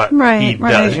to what he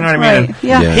does. You know what I mean?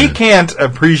 Yeah. He can't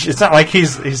appreciate, it's not like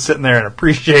he's sitting there and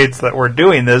appreciates that we're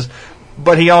doing this,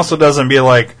 but he also doesn't be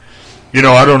like, you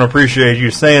know, I don't appreciate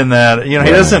you saying that. You know,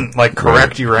 he doesn't, like,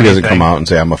 correct you or anything. He doesn't come out and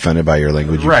say, I'm offended by your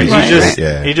language. Right. He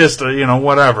just, you know,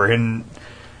 whatever. And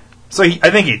so I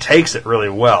think he takes it really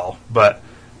well, but,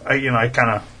 you know, I kind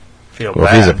of feel bad. Well,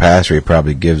 if he's a pastor, he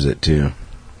probably gives it too.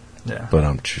 Yeah. But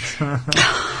poor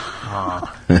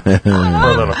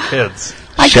little kids.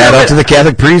 Shout out to the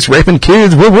Catholic priests raping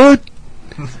kids. What?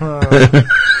 I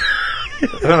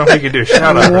don't know if we could do a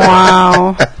shout out.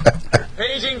 Wow.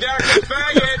 Paging Dr.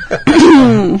 Faggot.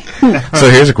 So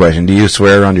here's a question. Do you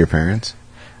swear around your parents?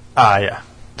 Yeah.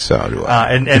 So do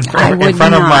I. And in front of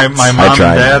my mom and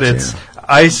dad,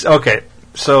 okay,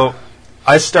 so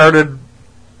I started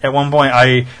at one point,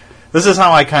 this is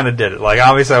how I kind of did it. Like,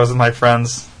 obviously I was with my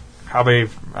friends, probably,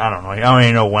 I don't know, I don't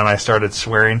even know when I started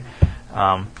swearing,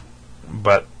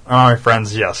 but around my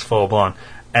friends, yes, full blown.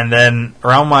 And then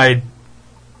around my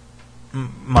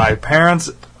parents,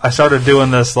 I started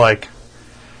doing this, like,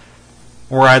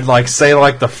 where I'd like say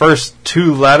like the first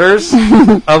 2 letters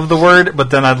of the word, but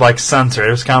then I'd like censor it.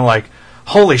 It was kind of like,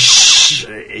 holy sh,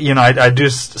 you know, I'd do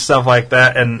stuff like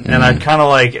that, and I'd kind of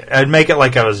like, I'd make it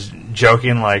like I was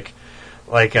joking, like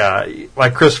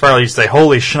Chris Farley used to say,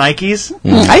 holy shnikes.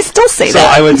 I still say So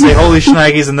that. I would say holy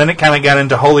shnikes, and then it kind of got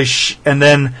into holy sh, and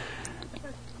then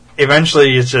eventually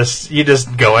you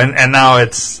just go in, and now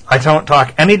I don't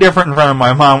talk any different in front of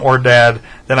my mom or dad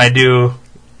than I do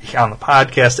on the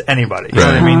podcast to anybody. You know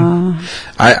what I mean?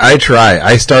 I try.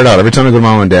 I start out every time I go to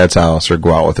mom and dad's house or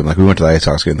go out with them. Like we went to the Ice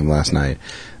House game with them last night.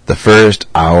 The first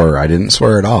hour, I didn't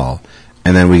swear at all,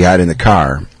 and then we got in the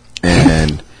car,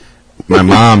 and my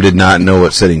mom did not know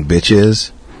what sitting bitch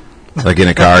is. Like in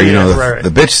a car, you know, right. the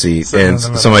bitch seat. Sitting And in the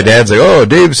middle. so my dad's like, oh,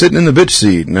 Dave's sitting in the bitch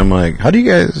seat. And I'm like, how do you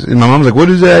guys... And my mom's like, what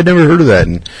is that? I'd never heard of that.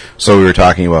 And so we were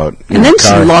talking about... And then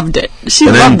she loved it. She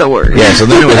And loved then- the word. Yeah, so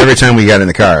then it was every time we got in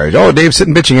the car. Oh, Dave's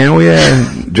sitting bitching. Oh, yeah.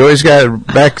 And Joey's got a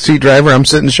backseat driver. I'm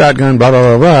sitting shotgun, blah,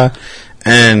 blah, blah, blah.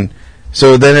 And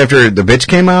so then after the bitch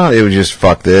came out, it was just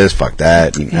fuck this, fuck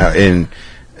that. And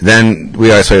then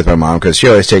we always play with my mom because she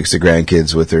always takes the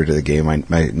grandkids with her to the game,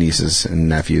 my nieces and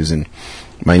nephews. And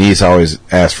my niece always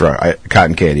asks for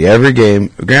cotton candy. Every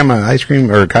game, Grandma, ice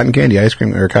cream or cotton candy, ice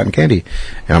cream or cotton candy.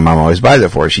 And my mom always buys it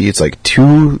for her. She eats like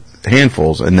 2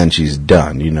 handfuls and then she's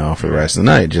done, you know, for the rest of the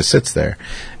night. It just sits there.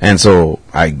 And so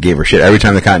I gave her shit. Every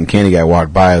time the cotton candy guy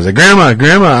walked by, I was like,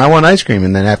 Grandma, I want ice cream.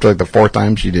 And then after like the 4th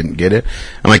time she didn't get it,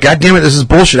 I'm like, God damn it, this is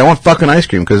bullshit. I want fucking ice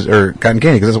cream or cotton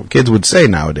candy because that's what kids would say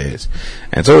nowadays.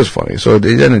 And so it was funny. So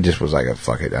then it just was like,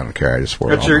 fuck it, I don't care. I just swore.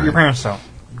 But your parents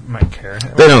might care.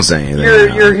 They don't say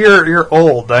anything. You're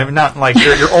old. I'm not like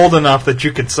you're old enough that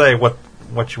you could say what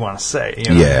you want to say.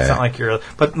 You know? Yeah. It's not like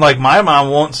but like my mom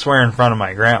won't swear in front of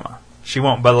my grandma. She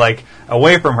won't. But like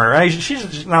away from her,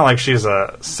 she's not like she's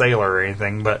a sailor or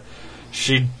anything. But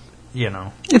she, you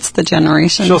know, It's the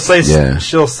generation.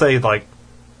 she'll say like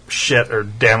shit or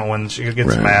damn it when she gets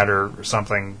Right. mad or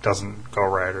something doesn't go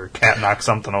right or cat knocks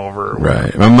something over. Or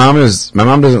Right. My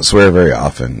mom doesn't swear very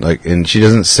often. Like, and she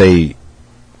doesn't say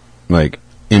like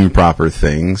improper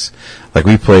things. Like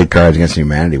we played Cards Against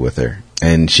Humanity with her,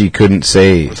 and she couldn't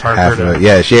say It's hard half for of her it. to-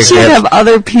 Yeah, she She'd actually have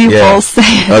other people say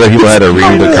it. Other people had to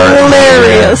read the card.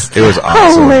 Hilarious. Yeah, it was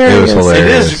awesome. Hilarious. It was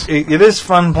hilarious. It is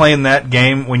fun playing that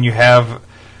game when you have,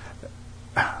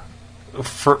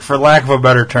 for lack of a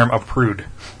better term, a prude.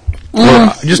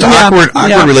 Or just Yeah. awkward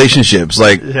Yeah. relationships.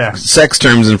 Like Yeah. sex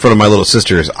terms in front of my little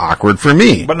sister is awkward for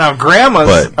me. But now grandmas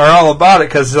But- are all about it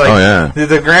because like Oh, yeah.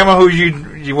 the grandma who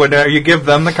you would you give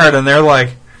them the card and they're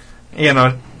like, you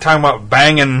know, talking about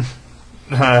banging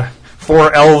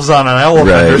 4 elves on an elephant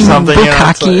Right. or something. You know,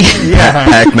 it's Bukkake. like, yeah,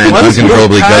 Pac-Man What is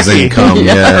uncontrollably bukkake? doesn't come.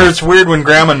 Yeah. Or it's weird when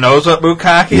grandma knows what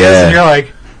bukkake is Yeah. and you're like,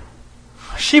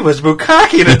 she was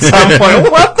bukkake at some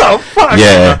point. What the fuck?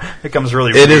 Yeah. You know, it becomes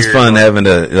really It weird. is fun having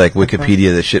to like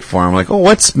Wikipedia the shit for him. Like, oh,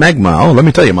 what's magma? Oh, let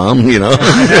me tell you, Mom. You know,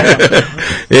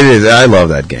 it is. I love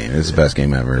that game. It's the best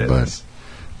game ever. It But is.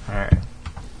 All right.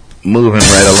 moving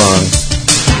right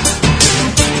along.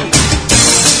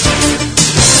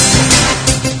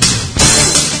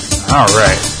 All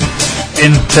right.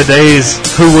 In today's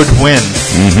Who Would Win?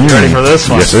 You ready for this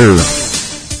one? Yes, sir.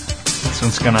 This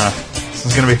one's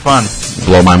gonna be fun.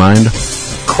 Blow my mind.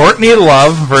 Courtney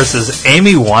Love versus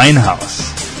Amy Winehouse.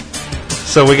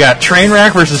 So we got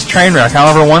Trainwreck versus Trainwreck.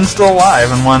 However, one's still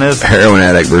alive and one is. Heroin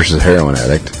addict versus heroin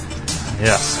addict.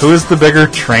 Yes. Who is the bigger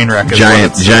Trainwreck?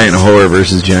 Giant whore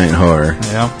versus giant whore.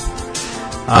 Yeah.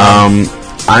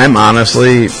 I'm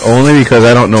honestly, only because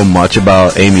I don't know much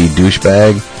about Amy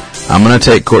Douchebag, I'm going to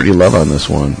take Courtney Love on this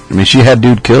one. I mean, she had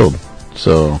dude killed,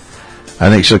 so I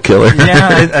think she'll kill her.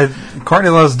 Yeah. Courtney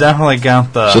Love's definitely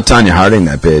got the. She'll Tanya Harding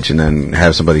that bitch and then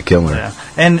have somebody kill her. Yeah.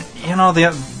 And you know the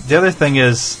other thing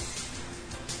is,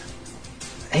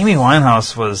 Amy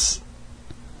Winehouse was.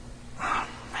 Oh,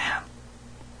 man.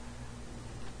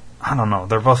 I don't know.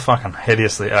 They're both fucking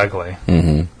hideously ugly.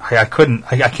 Mm-hmm.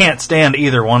 I can't stand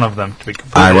either one of them to be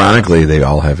completely Ironically, they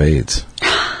all have AIDS.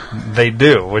 honest. They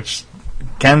do, which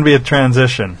can be a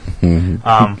transition. Mm-hmm.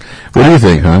 What do you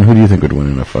think, hon? Who do you think would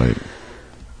win in a fight?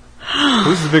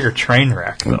 Who's the bigger train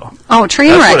wreck, though? Oh, train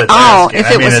That's what wreck. it's Oh, asking. if I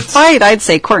it mean, was it's- fight, I'd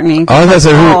say Courtney. Oh, that's a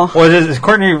who? Oh. Well, it's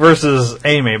Courtney versus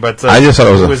Amy, but I just thought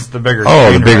it was who a- was the bigger. Oh, the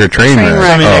train bigger wreck? train Train wreck.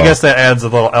 wreck. I mean, I Oh. guess that adds a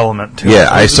little element to it. Yeah,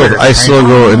 I Who's the still bigger train wreck?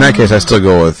 go in that case. I still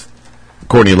go with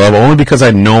Courtney Love only because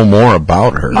I know more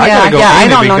about her. I Yeah, gotta go yeah, I Amy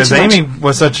don't know because too much. Amy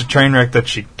was such a train wreck that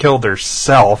she killed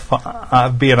herself,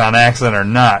 be it on accident or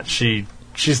not.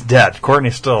 She's dead.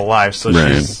 Courtney's still alive, so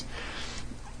Right. she's.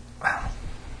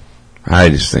 I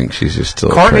just think she's just still.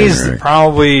 Courtney's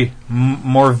probably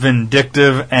more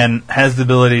vindictive and has the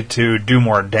ability to do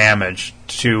more damage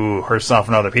to herself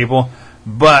and other people,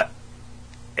 but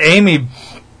Amy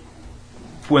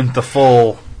went the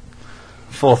full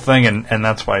thing, and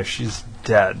that's why she's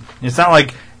dead. It's not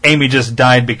like Amy just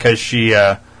died because she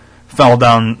fell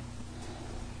down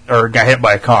or got hit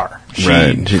by a car. She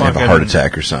didn't have a heart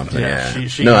attack or something. Yeah.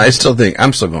 No, I still think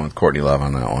I'm still going with Courtney Love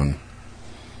on that one.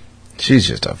 She's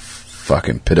just a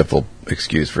fucking pitiful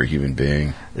excuse for a human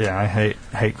being. Yeah, I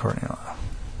hate Courtney Love.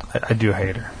 I do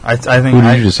hate her. I think. Who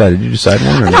did you decide? Did you decide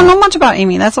one? Or I don't know much about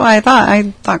Amy. That's why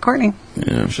I thought Courtney.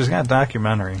 Yeah, she's got a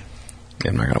documentary.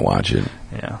 Yeah, I'm not gonna watch it.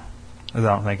 Yeah, I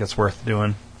don't think it's worth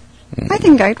doing. I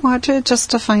think I'd watch it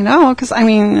just to find out, because I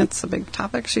mean it's a big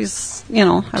topic. She's,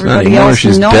 everybody else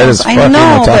she's knows. Dead as I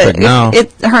know, but now.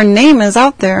 Her name is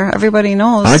out there. Everybody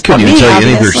knows. I couldn't even tell you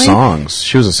any of her songs.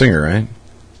 She was a singer, right?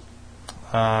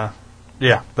 Yeah,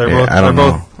 they're both. I don't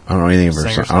know. I don't know anything of her.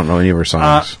 I don't know any of her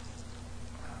songs.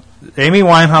 Amy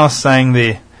Winehouse sang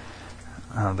the.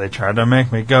 They tried to make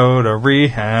me go to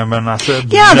rehab, and I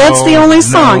said, "Yeah, that's the only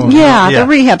song." The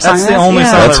rehab song. That's the only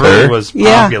song that really was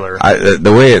popular.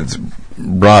 The way it's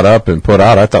brought up and put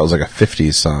out, I thought it was like a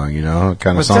 ¡50s song.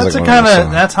 Kind of sounds like one of those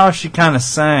songs. That's how she kind of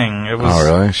sang. It was.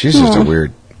 Oh, really? She's just a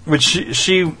weird. Which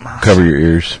she cover your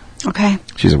ears. Okay.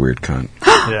 She's a weird cunt.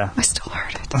 Yeah. I still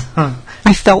heard it.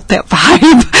 I felt that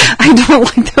vibe. I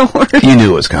don't like that word. You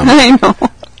knew it was coming. I know.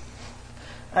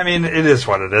 I mean, it is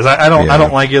what it is. I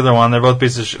don't like either one. They're both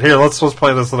pieces of shit. Here, let's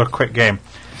play this little quick game,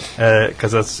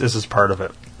 because this is part of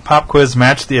it. Pop quiz: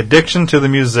 match the addiction to the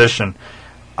musician.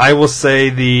 I will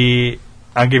say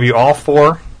I'll give you all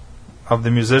 4 of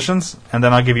the musicians, and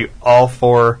then I'll give you all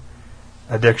 4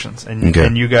 addictions,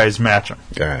 and you guys match them.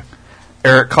 All right.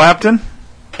 Eric Clapton,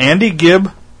 Andy Gibb,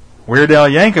 Weird Al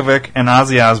Yankovic, and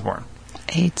Ozzy Osbourne.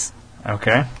 AIDS.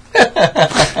 Okay.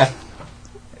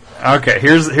 Okay,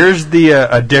 here's the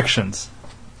addictions: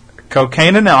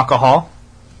 cocaine and alcohol,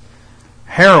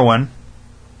 heroin,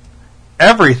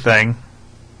 everything,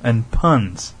 and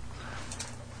puns.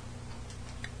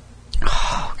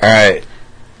 All right.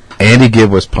 Andy Gibb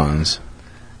was puns.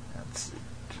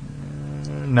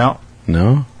 No.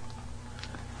 No?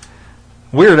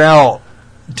 Weird Al,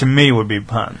 to me, would be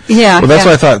puns. Yeah. Well, that's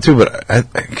what I thought, too, but I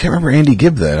can't remember Andy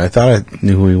Gibb then. I thought I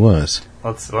knew who he was.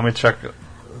 Let me check it.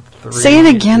 Say it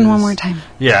again one more time.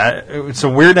 Yeah,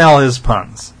 so Weird Al is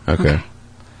puns. Okay.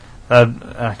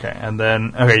 Okay, and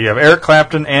then you have Eric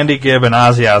Clapton, Andy Gibb, and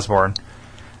Ozzy Osbourne,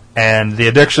 and the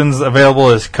addictions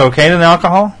available is cocaine and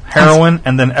alcohol, heroin,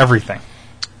 and then everything.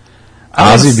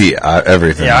 Ozzy be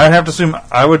everything. Yeah, I'd have to assume.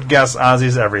 I would guess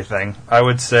Ozzy's everything. I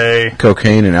would say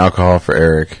cocaine and alcohol for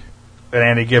Eric. And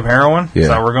Andy Gibb heroin. Yeah, is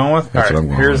that what we're going with? That's all right, what I'm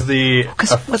going here's with. the.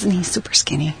 Wasn't he super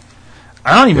skinny?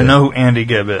 I don't even know who Andy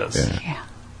Gibb is. Yeah.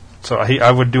 So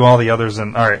I would do all the others.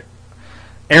 And all right,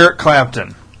 Eric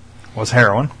Clapton was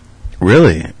heroin.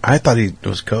 Really? I thought he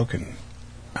was coke and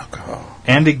alcohol.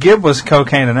 Andy Gibb was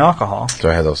cocaine and alcohol. So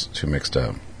I had those two mixed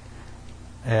up.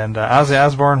 And Ozzy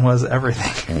Osbourne was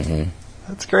everything. Mm-hmm.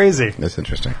 That's crazy. That's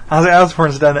interesting. Ozzy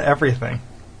Osbourne's done everything.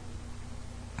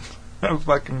 That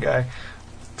fucking guy.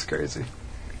 It's crazy.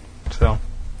 So.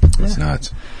 It's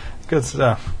nuts. Good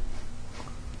stuff.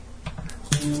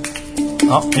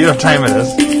 Oh, you know what time it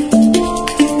is.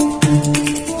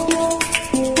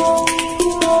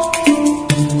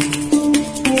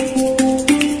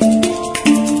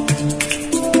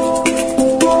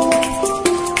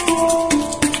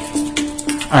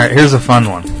 Alright, here's a fun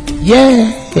one.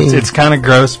 Yay! It's kind of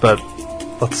gross, but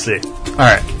let's see.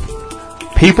 Alright.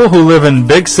 People who live in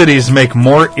big cities make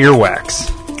more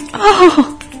earwax.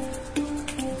 Oh.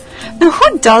 Now,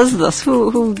 who does this?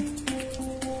 Who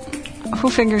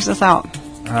figures this out?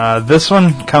 This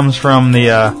one comes from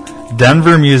the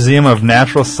Denver Museum of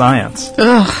Natural Science.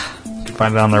 Ugh. You can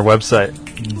find it on their website,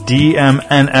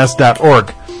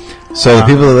 dmns.org. So the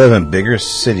people that live in bigger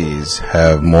cities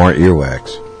have more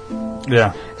earwax.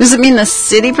 Yeah. Does it mean the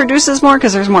city produces more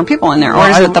because there's more people in there, or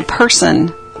is it the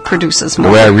person produces more?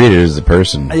 The way I read it is the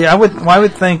person. Yeah, I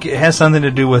would think it has something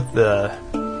to do with the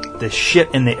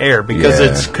shit in the air because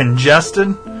it's congested.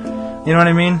 You know what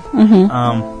I mean?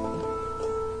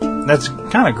 Mm-hmm. That's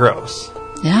kind of gross.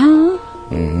 Yeah.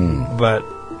 Mm-hmm. But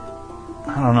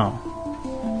I don't know.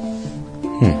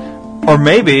 Or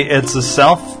maybe it's a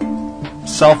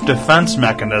self-defense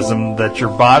mechanism that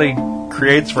your body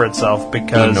creates for itself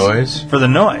because for the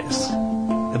noise.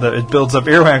 It builds up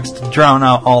earwax to drown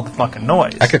out all the fucking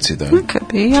noise. I could see that. It could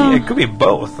be. It could be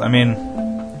both. I mean,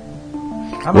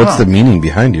 What's the meaning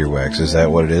behind earwax? Is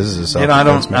that what it is? Is it I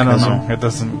don't know. It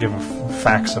doesn't give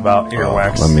facts about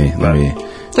earwax. Let me.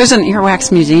 There's an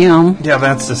earwax museum. Yeah,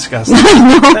 that's disgusting.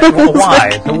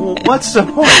 Why? What's the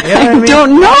point? I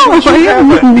don't know. I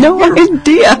have no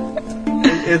idea.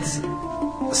 It's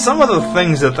some of the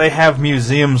things that they have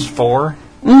museums for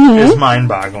is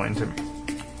mind-boggling to me.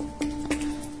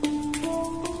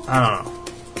 I don't know.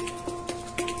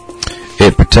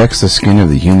 It protects the skin of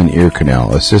the human ear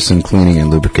canal, assists in cleaning and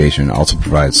lubrication, also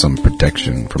provides some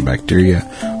protection from bacteria,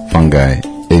 fungi,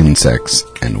 insects,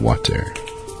 and water.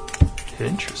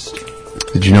 Interesting.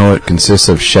 Did you know it consists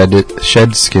of shed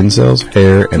skin cells,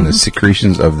 hair, and the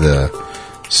secretions of the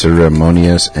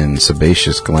ceremonious and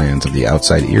sebaceous glands of the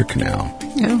outside ear canal?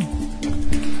 Yeah.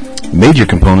 Major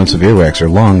components of earwax are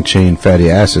long-chain fatty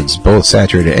acids, both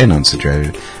saturated and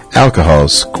unsaturated,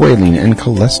 alcohols, squalene, and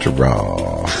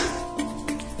cholesterol.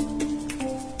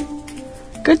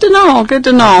 Good to know. Good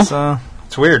to know.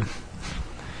 It's weird.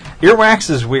 Earwax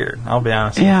is weird. I'll be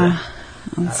honest with you. Yeah.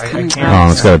 I can't. Oh,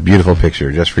 it's got a beautiful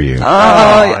picture just for you.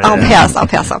 I'll pass.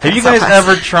 Have you guys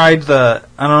ever tried I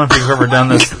don't know if you've ever done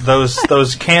this.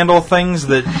 Those candle things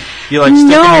that you like stick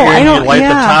in your ear and you light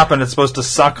the top and it's supposed to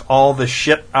suck all the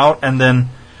shit out and then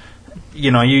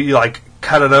you like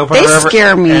cut it open. They or whatever,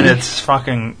 scare me. And it's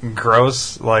fucking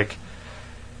gross. Like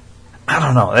I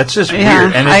don't know. That's just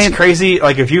weird. And it's crazy.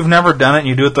 Like if you've never done it and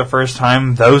you do it the first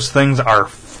time, those things are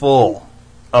full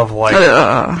of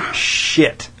like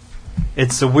shit.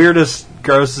 It's the weirdest,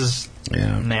 grossest,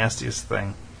 nastiest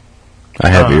thing. I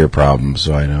have ear problems,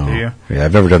 so I know. Do you? Yeah,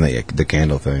 I've never done the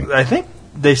candle thing. I think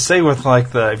they say with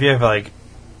if you have like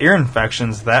ear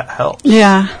infections, that helps.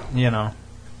 Yeah. Yeah,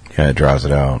 it draws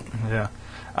it out. Yeah.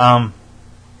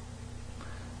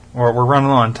 We're running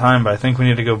low on time, but I think we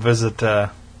need to go visit the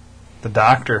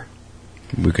doctor.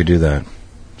 We could do that.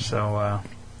 So,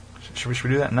 should we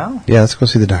do that now? Yeah, let's go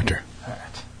see the doctor. All right.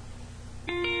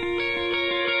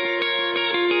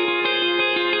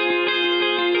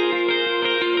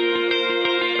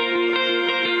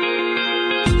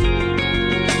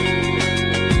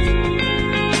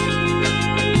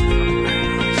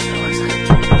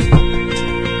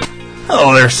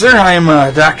 Hello there, sir. I am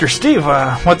Dr. Steve.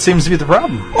 What seems to be the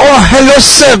problem? Oh, hello,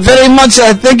 sir. Very much.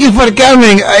 Thank you for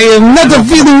coming. I am not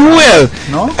feeling well.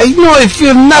 No? I know I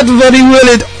feel not very well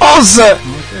at all, sir.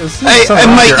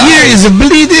 My ear is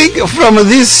bleeding. From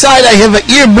this side, I have an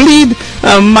ear bleed.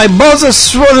 My balls are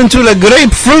swollen to like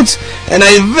grapefruits. And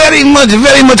I very much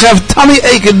have tummy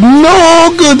ache. No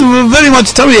good. Very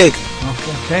much tummy ache.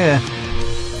 Okay.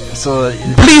 So,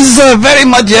 please, very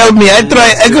much help me. I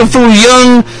try egg foo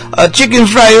young, chicken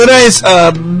fried rice,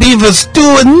 beef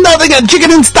stew, and nothing.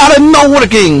 Chicken installed, not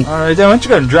working. All right, then why don't you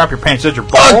go ahead and drop your pants? Is that your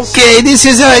balls? Okay, this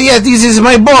is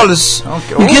my balls.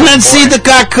 Okay. You cannot see the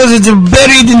cock because it's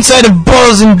buried inside of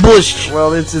balls and bush.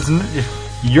 Well,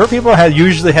 your people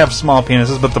usually have small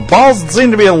penises, but the balls seem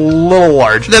to be a little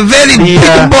large. The very big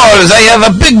balls. I have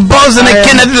a big balls and I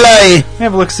cannot lie.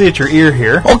 Have a look-see at your ear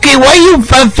here. Okay, why you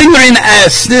fingering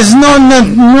ass? There's not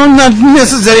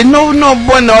necessary. No,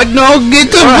 bueno. No, get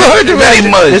the word very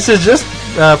much. This is just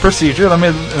procedure.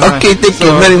 Okay, thank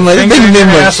you very much. Thank you very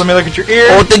much. Let me look at your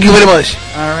ear. Oh, thank you very much.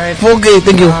 All right. Okay,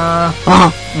 thank you.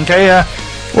 Okay,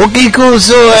 okay, cool.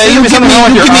 So you give me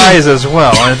your eyes as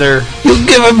well. Are there?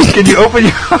 Can you open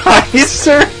your eyes,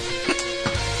 sir?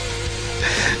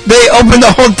 They open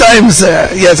the whole time, sir.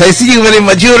 Yes, I see you very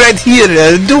much. You're right here.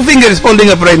 2 fingers holding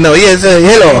up right now. Yes,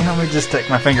 hello. Okay, let me just take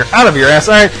my finger out of your ass.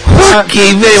 All right.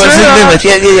 Okay, very much.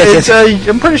 Yes.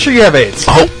 I'm pretty sure you have AIDS.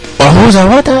 Oh, who's that?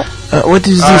 What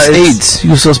is this AIDS?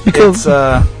 You so speak of?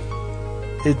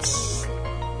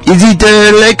 Is it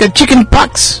like a chicken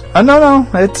pox? No.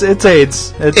 It's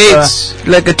AIDS. AIDS.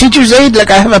 Like a teacher's aid? Like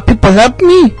I have a people help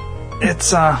me?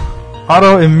 It's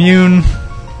autoimmune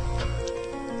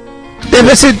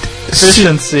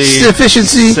deficiency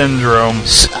syndrome.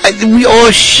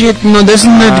 Oh shit! No, that's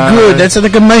not good. That's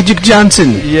like a Magic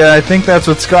Johnson. Yeah, I think that's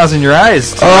what's causing your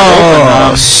eyes to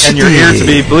open, and your ear to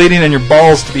be bleeding, and your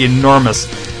balls to be enormous.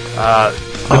 The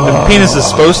penis is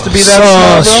supposed to be that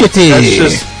small. Shitty. That's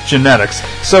just genetics.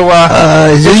 So,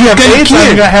 if you have AIDS,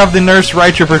 I'm going to have the nurse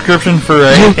write your prescription for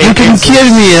AIDS. You can kill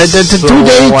me. The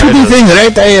 2-day thing,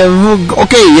 right?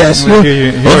 Okay, yes.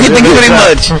 Okay, thank you very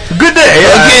much. Good day.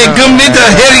 Okay, come meet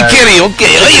Harry Carey.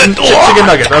 Okay. Chicken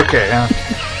nugget. Okay.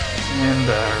 And,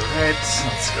 right,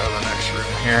 let's go to the next room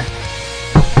here.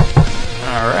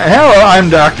 All right. Hello, I'm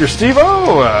Dr.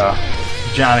 Steve-O,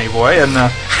 Johnny Boy, and,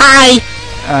 hi.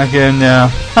 Again,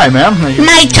 hi, ma'am.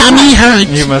 My tummy hurts.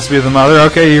 You must be the mother.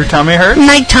 Okay, your tummy hurts?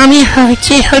 My tummy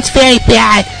hurts. It hurts very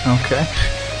bad. Okay.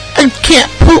 I can't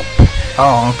poop.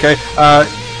 Oh, okay.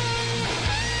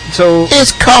 So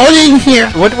It's cold in here.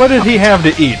 what did he have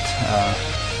to eat?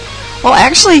 Well,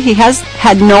 actually, he has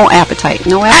had no appetite.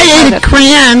 No I appetite. ate a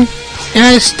crayon, and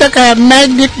I stuck a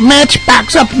magnet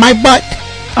matchbox up my butt.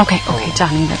 Okay,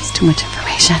 Johnny, that's too much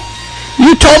information.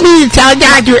 You told me to tell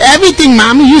Doctor everything,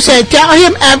 Mommy. You said tell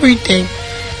him everything.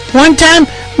 One time,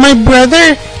 my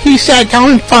brother, he sat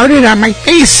down and farted on my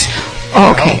face.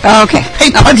 Okay.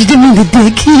 I punched him in the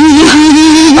dick.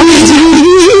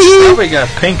 Probably got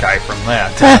pink eye from that.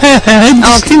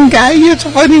 Disgusting guy, you're so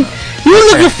funny. You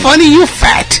look funny, you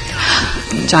fat.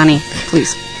 Johnny,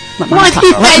 please. What?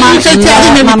 You said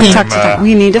tell him Mommy everything. talk to Doc.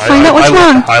 We need to find out what's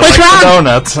wrong. I What's like wrong? the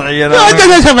donuts. You know. Oh,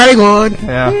 donuts are very good.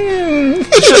 Yeah.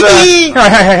 You should, I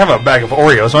have a bag of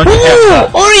Oreos. Why don't you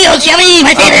have that? Oreos, yummy,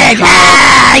 my favorite.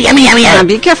 Ah, yummy, yummy, Yeah,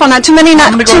 yummy. be careful, not too many, I'm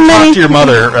not going to too go talk many. to your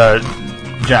mother,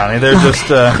 Johnny. They're just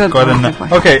good go ahead boy, and good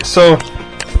boy. okay. So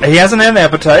he hasn't had an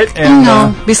appetite, and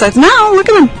No. Besides, now look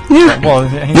at him. Yeah. well,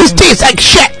 This tastes like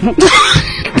shit.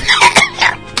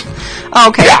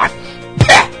 Okay.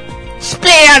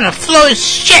 Spit on the floor is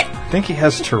shit. I think he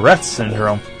has Tourette's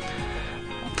syndrome.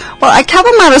 Well, I kept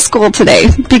him out of school today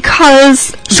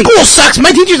because School sucks.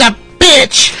 My teacher's a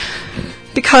bitch.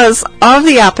 of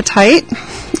the appetite,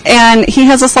 and he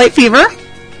has a slight fever.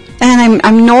 And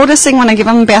I'm noticing when I give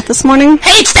him a bath this morning.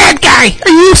 Hates that guy.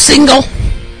 Are you single?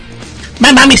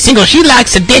 My mommy's single. She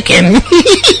likes a dickin'.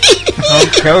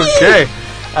 Okay.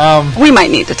 We might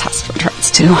need to test for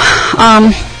Tourette's too.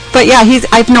 But yeah,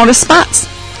 I've noticed spots.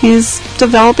 He's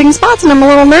developing spots, and I'm a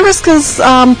little nervous because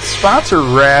Spots or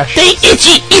rash? They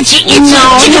itchy,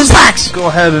 No, chicken his- pox. Go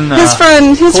ahead and his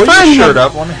friend pull your had- shirt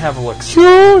up. Let me have a look.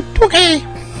 Okay.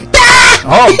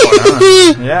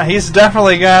 Oh, boy, yeah, he's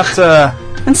definitely got.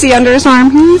 and see under his arm,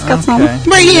 he's got some. Okay.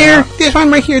 Right here. This one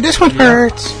right here. This one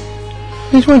hurts.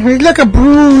 This one hurts. Look, a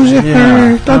bruise. It Yeah,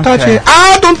 hurts. Don't touch okay. it.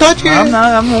 Oh, don't touch it.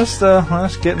 I'm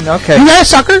just getting okay. You got a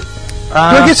sucker?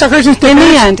 We'll get suckers and stickers.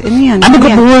 In the end. I'm a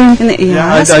good boy.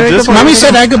 Yeah, I yes, very just- good boy. Mommy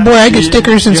said I good boy. I get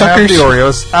stickers and you have suckers. the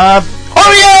Oreos.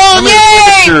 Oreo! Let me Yay! take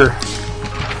a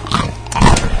picture.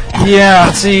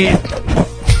 Yeah, see,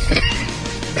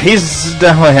 he's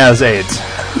definitely has AIDS.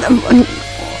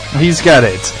 He's got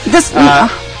AIDS. This,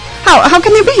 how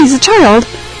can it be? He's a child.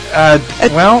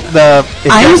 Well,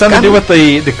 it has something to do with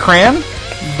the crayon,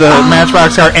 the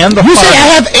Matchbox car, and the You say fart. I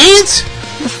have AIDS?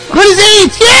 What is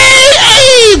AIDS? Yay!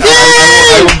 AIDS! I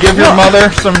Yay! will give your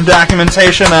mother some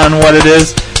documentation on what it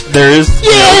is. There is.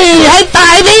 Yay! High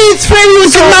five! AIDS for everyone.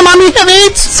 Does my mommy have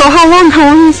AIDS? So how long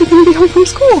is he going to be home from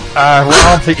school? Well,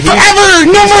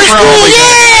 Forever! No more school!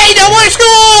 Yay! No more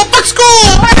school! Fuck school!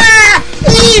 Ah!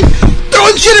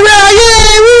 Throwing shit around!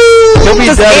 Yay! Woo! he'll be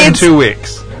Does dead in AIDS- 2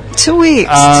 weeks. 2 weeks.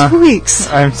 2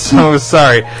 weeks. I'm so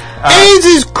sorry. AIDS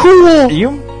is cool!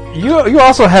 You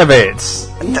also have AIDS.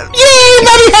 Yay!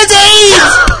 Mommy has AIDS!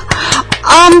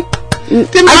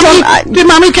 Did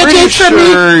mommy catch AIDS from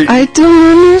me? I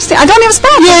don't understand. I don't have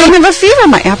spots. I don't have a fever.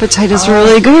 My appetite is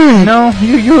really good. No,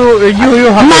 you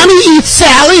have Mommy eats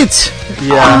salads.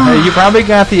 Yeah, you probably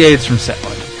got the AIDS from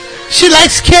salad. She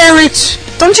likes carrots.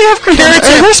 Don't you have credentials? Carrots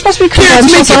Are there supposed to be carrots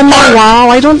credentials make it on my fart.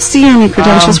 wall? I don't see any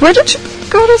credentials. Where did you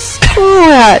go to school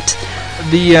at?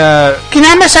 Can I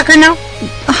have my sucker now?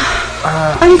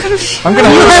 I'm confused. I'm gonna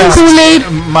You have have Kool-Aid?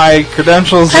 my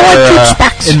credentials I want are fruit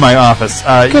specs. in my office.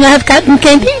 Can I have cotton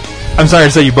candy? I'm sorry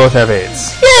to say you both have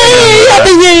AIDS. Yay!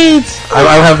 Happy AIDS!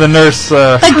 I'll have the nurse.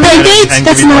 Like Band-Aids? and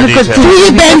That's give you not more a good details. Do thing. we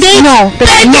get Band-Aids? No.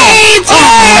 Band-Aids!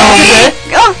 Yay!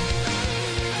 Oh,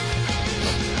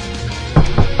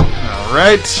 All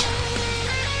right.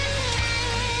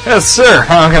 Yes, sir.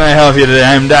 How can I help you today?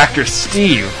 I'm Dr.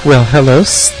 Steve. Well, hello,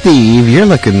 Steve. You're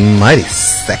looking mighty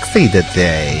sexy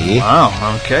today.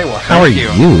 Wow. Okay. Well, How are thank you?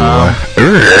 I'm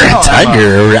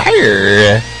Tiger.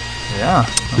 Rawr. Yeah.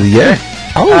 Yeah.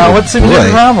 Oh, What's in boy. your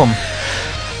problem?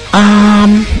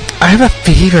 I have a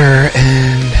fever,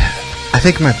 and I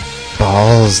think my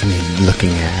balls need looking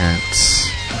at.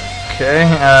 Okay.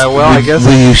 Well, I guess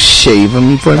Will you shave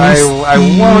them for me? I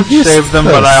won't You're shave them,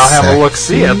 so but I'll have a look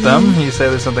sexy. see at them. You say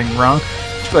there's something wrong.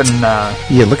 But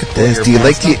Yeah, look at this. your Do you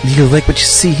like pants do you like what you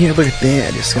see here? Look at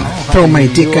that. Just gonna throw my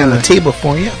dick on the table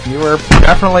for you. you were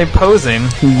definitely posing.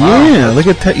 Yeah, look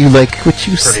at that. You like what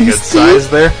you Pretty see, good Steve? size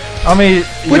there. I mean,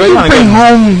 What do you wanna bring go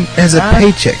home as a Huh?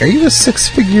 paycheck? Are you a six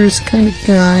figures kind of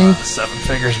guy? 7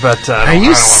 figures, but Are I you don't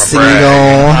wanna single?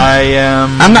 brag. I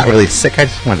am. I'm not really sick. I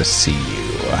just want to see you.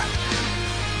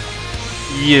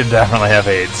 You definitely have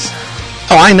AIDS.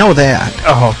 Oh, I know that.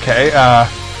 Oh, okay.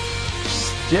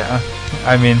 Yeah.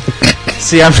 I mean,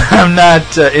 see, I'm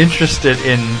not interested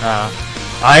in.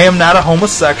 I am not a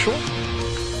homosexual.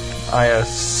 I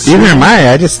assume. Neither am I.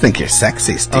 I just think you're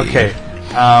sexy, Steve. Okay.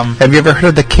 Have you ever heard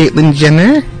of the Caitlyn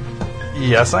Jenner?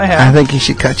 Yes, I I have. think you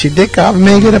should cut your dick off and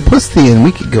make it a pussy, and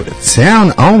we could go to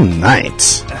town all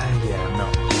night. Yeah,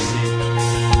 no.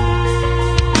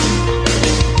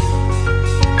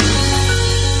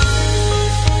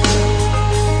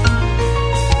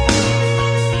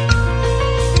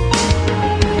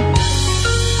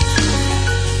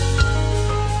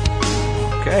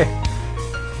 Okay.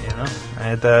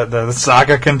 You know, the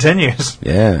saga continues.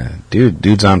 Yeah,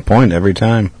 dude's on point every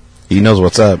time. He knows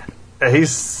what's up. He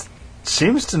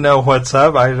seems to know what's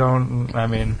up. I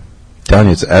mean... Telling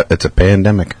you, it's a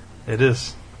pandemic. It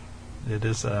is. It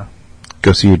is a...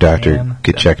 Go see your doctor.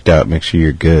 Get checked out. Make sure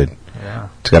you're good. Yeah.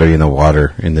 It's got to be in the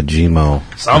water, in the GMO,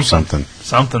 or something.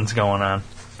 Something's going on.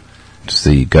 Just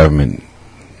the government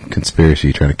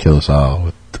conspiracy trying to kill us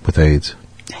all with AIDS.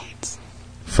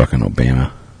 Fucking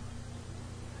Obama.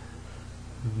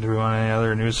 Do we want any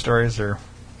other news stories, or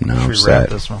No, should I'm we sad. wrap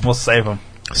this one? We'll save them.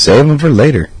 Save them for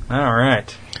later. All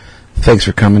right. Thanks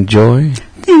for coming, Joy.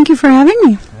 Thank you for having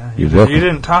me. You welcome.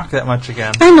 didn't talk that much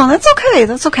again. I know, that's okay.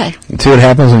 That's okay. See what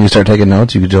happens when you start taking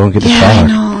notes? You don't get to Yeah,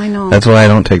 talk. I know. That's why I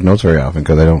don't take notes very often,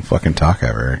 because I don't fucking talk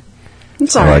ever.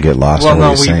 It's Or all I right. get lost Well, in what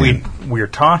no, he's saying. we're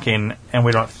talking and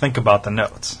we don't think about the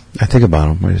notes. I think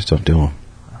about them. I just don't do them.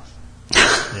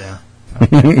 Yeah.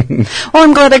 Well,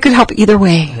 I'm glad I could help either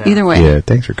way. Yeah. Either way. Yeah,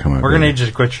 thanks for coming. We're going to baby. need you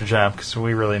to quit your job because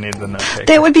we really need the note taker.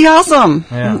 That would be awesome.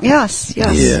 Yeah. Yes.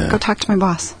 Yeah. Go talk to my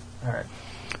boss. All right.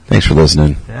 Thanks for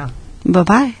listening. Yeah.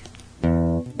 Bye-bye.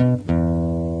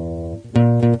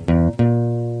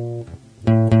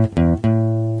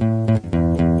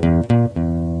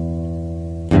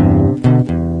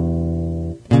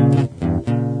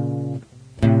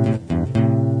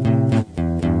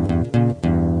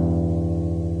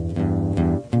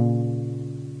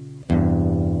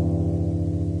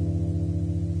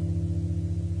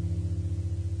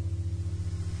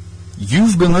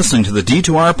 You've been listening to the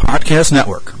D2R Podcast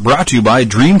Network, brought to you by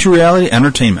Dream to Reality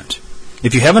Entertainment.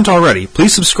 If you haven't already,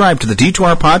 please subscribe to the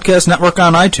D2R Podcast Network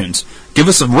on iTunes, give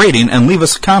us a rating, and leave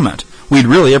us a comment. We'd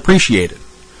really appreciate it.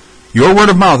 Your word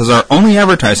of mouth is our only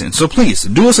advertising, so please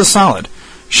do us a solid.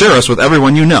 Share us with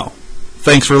everyone you know.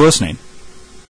 Thanks for listening.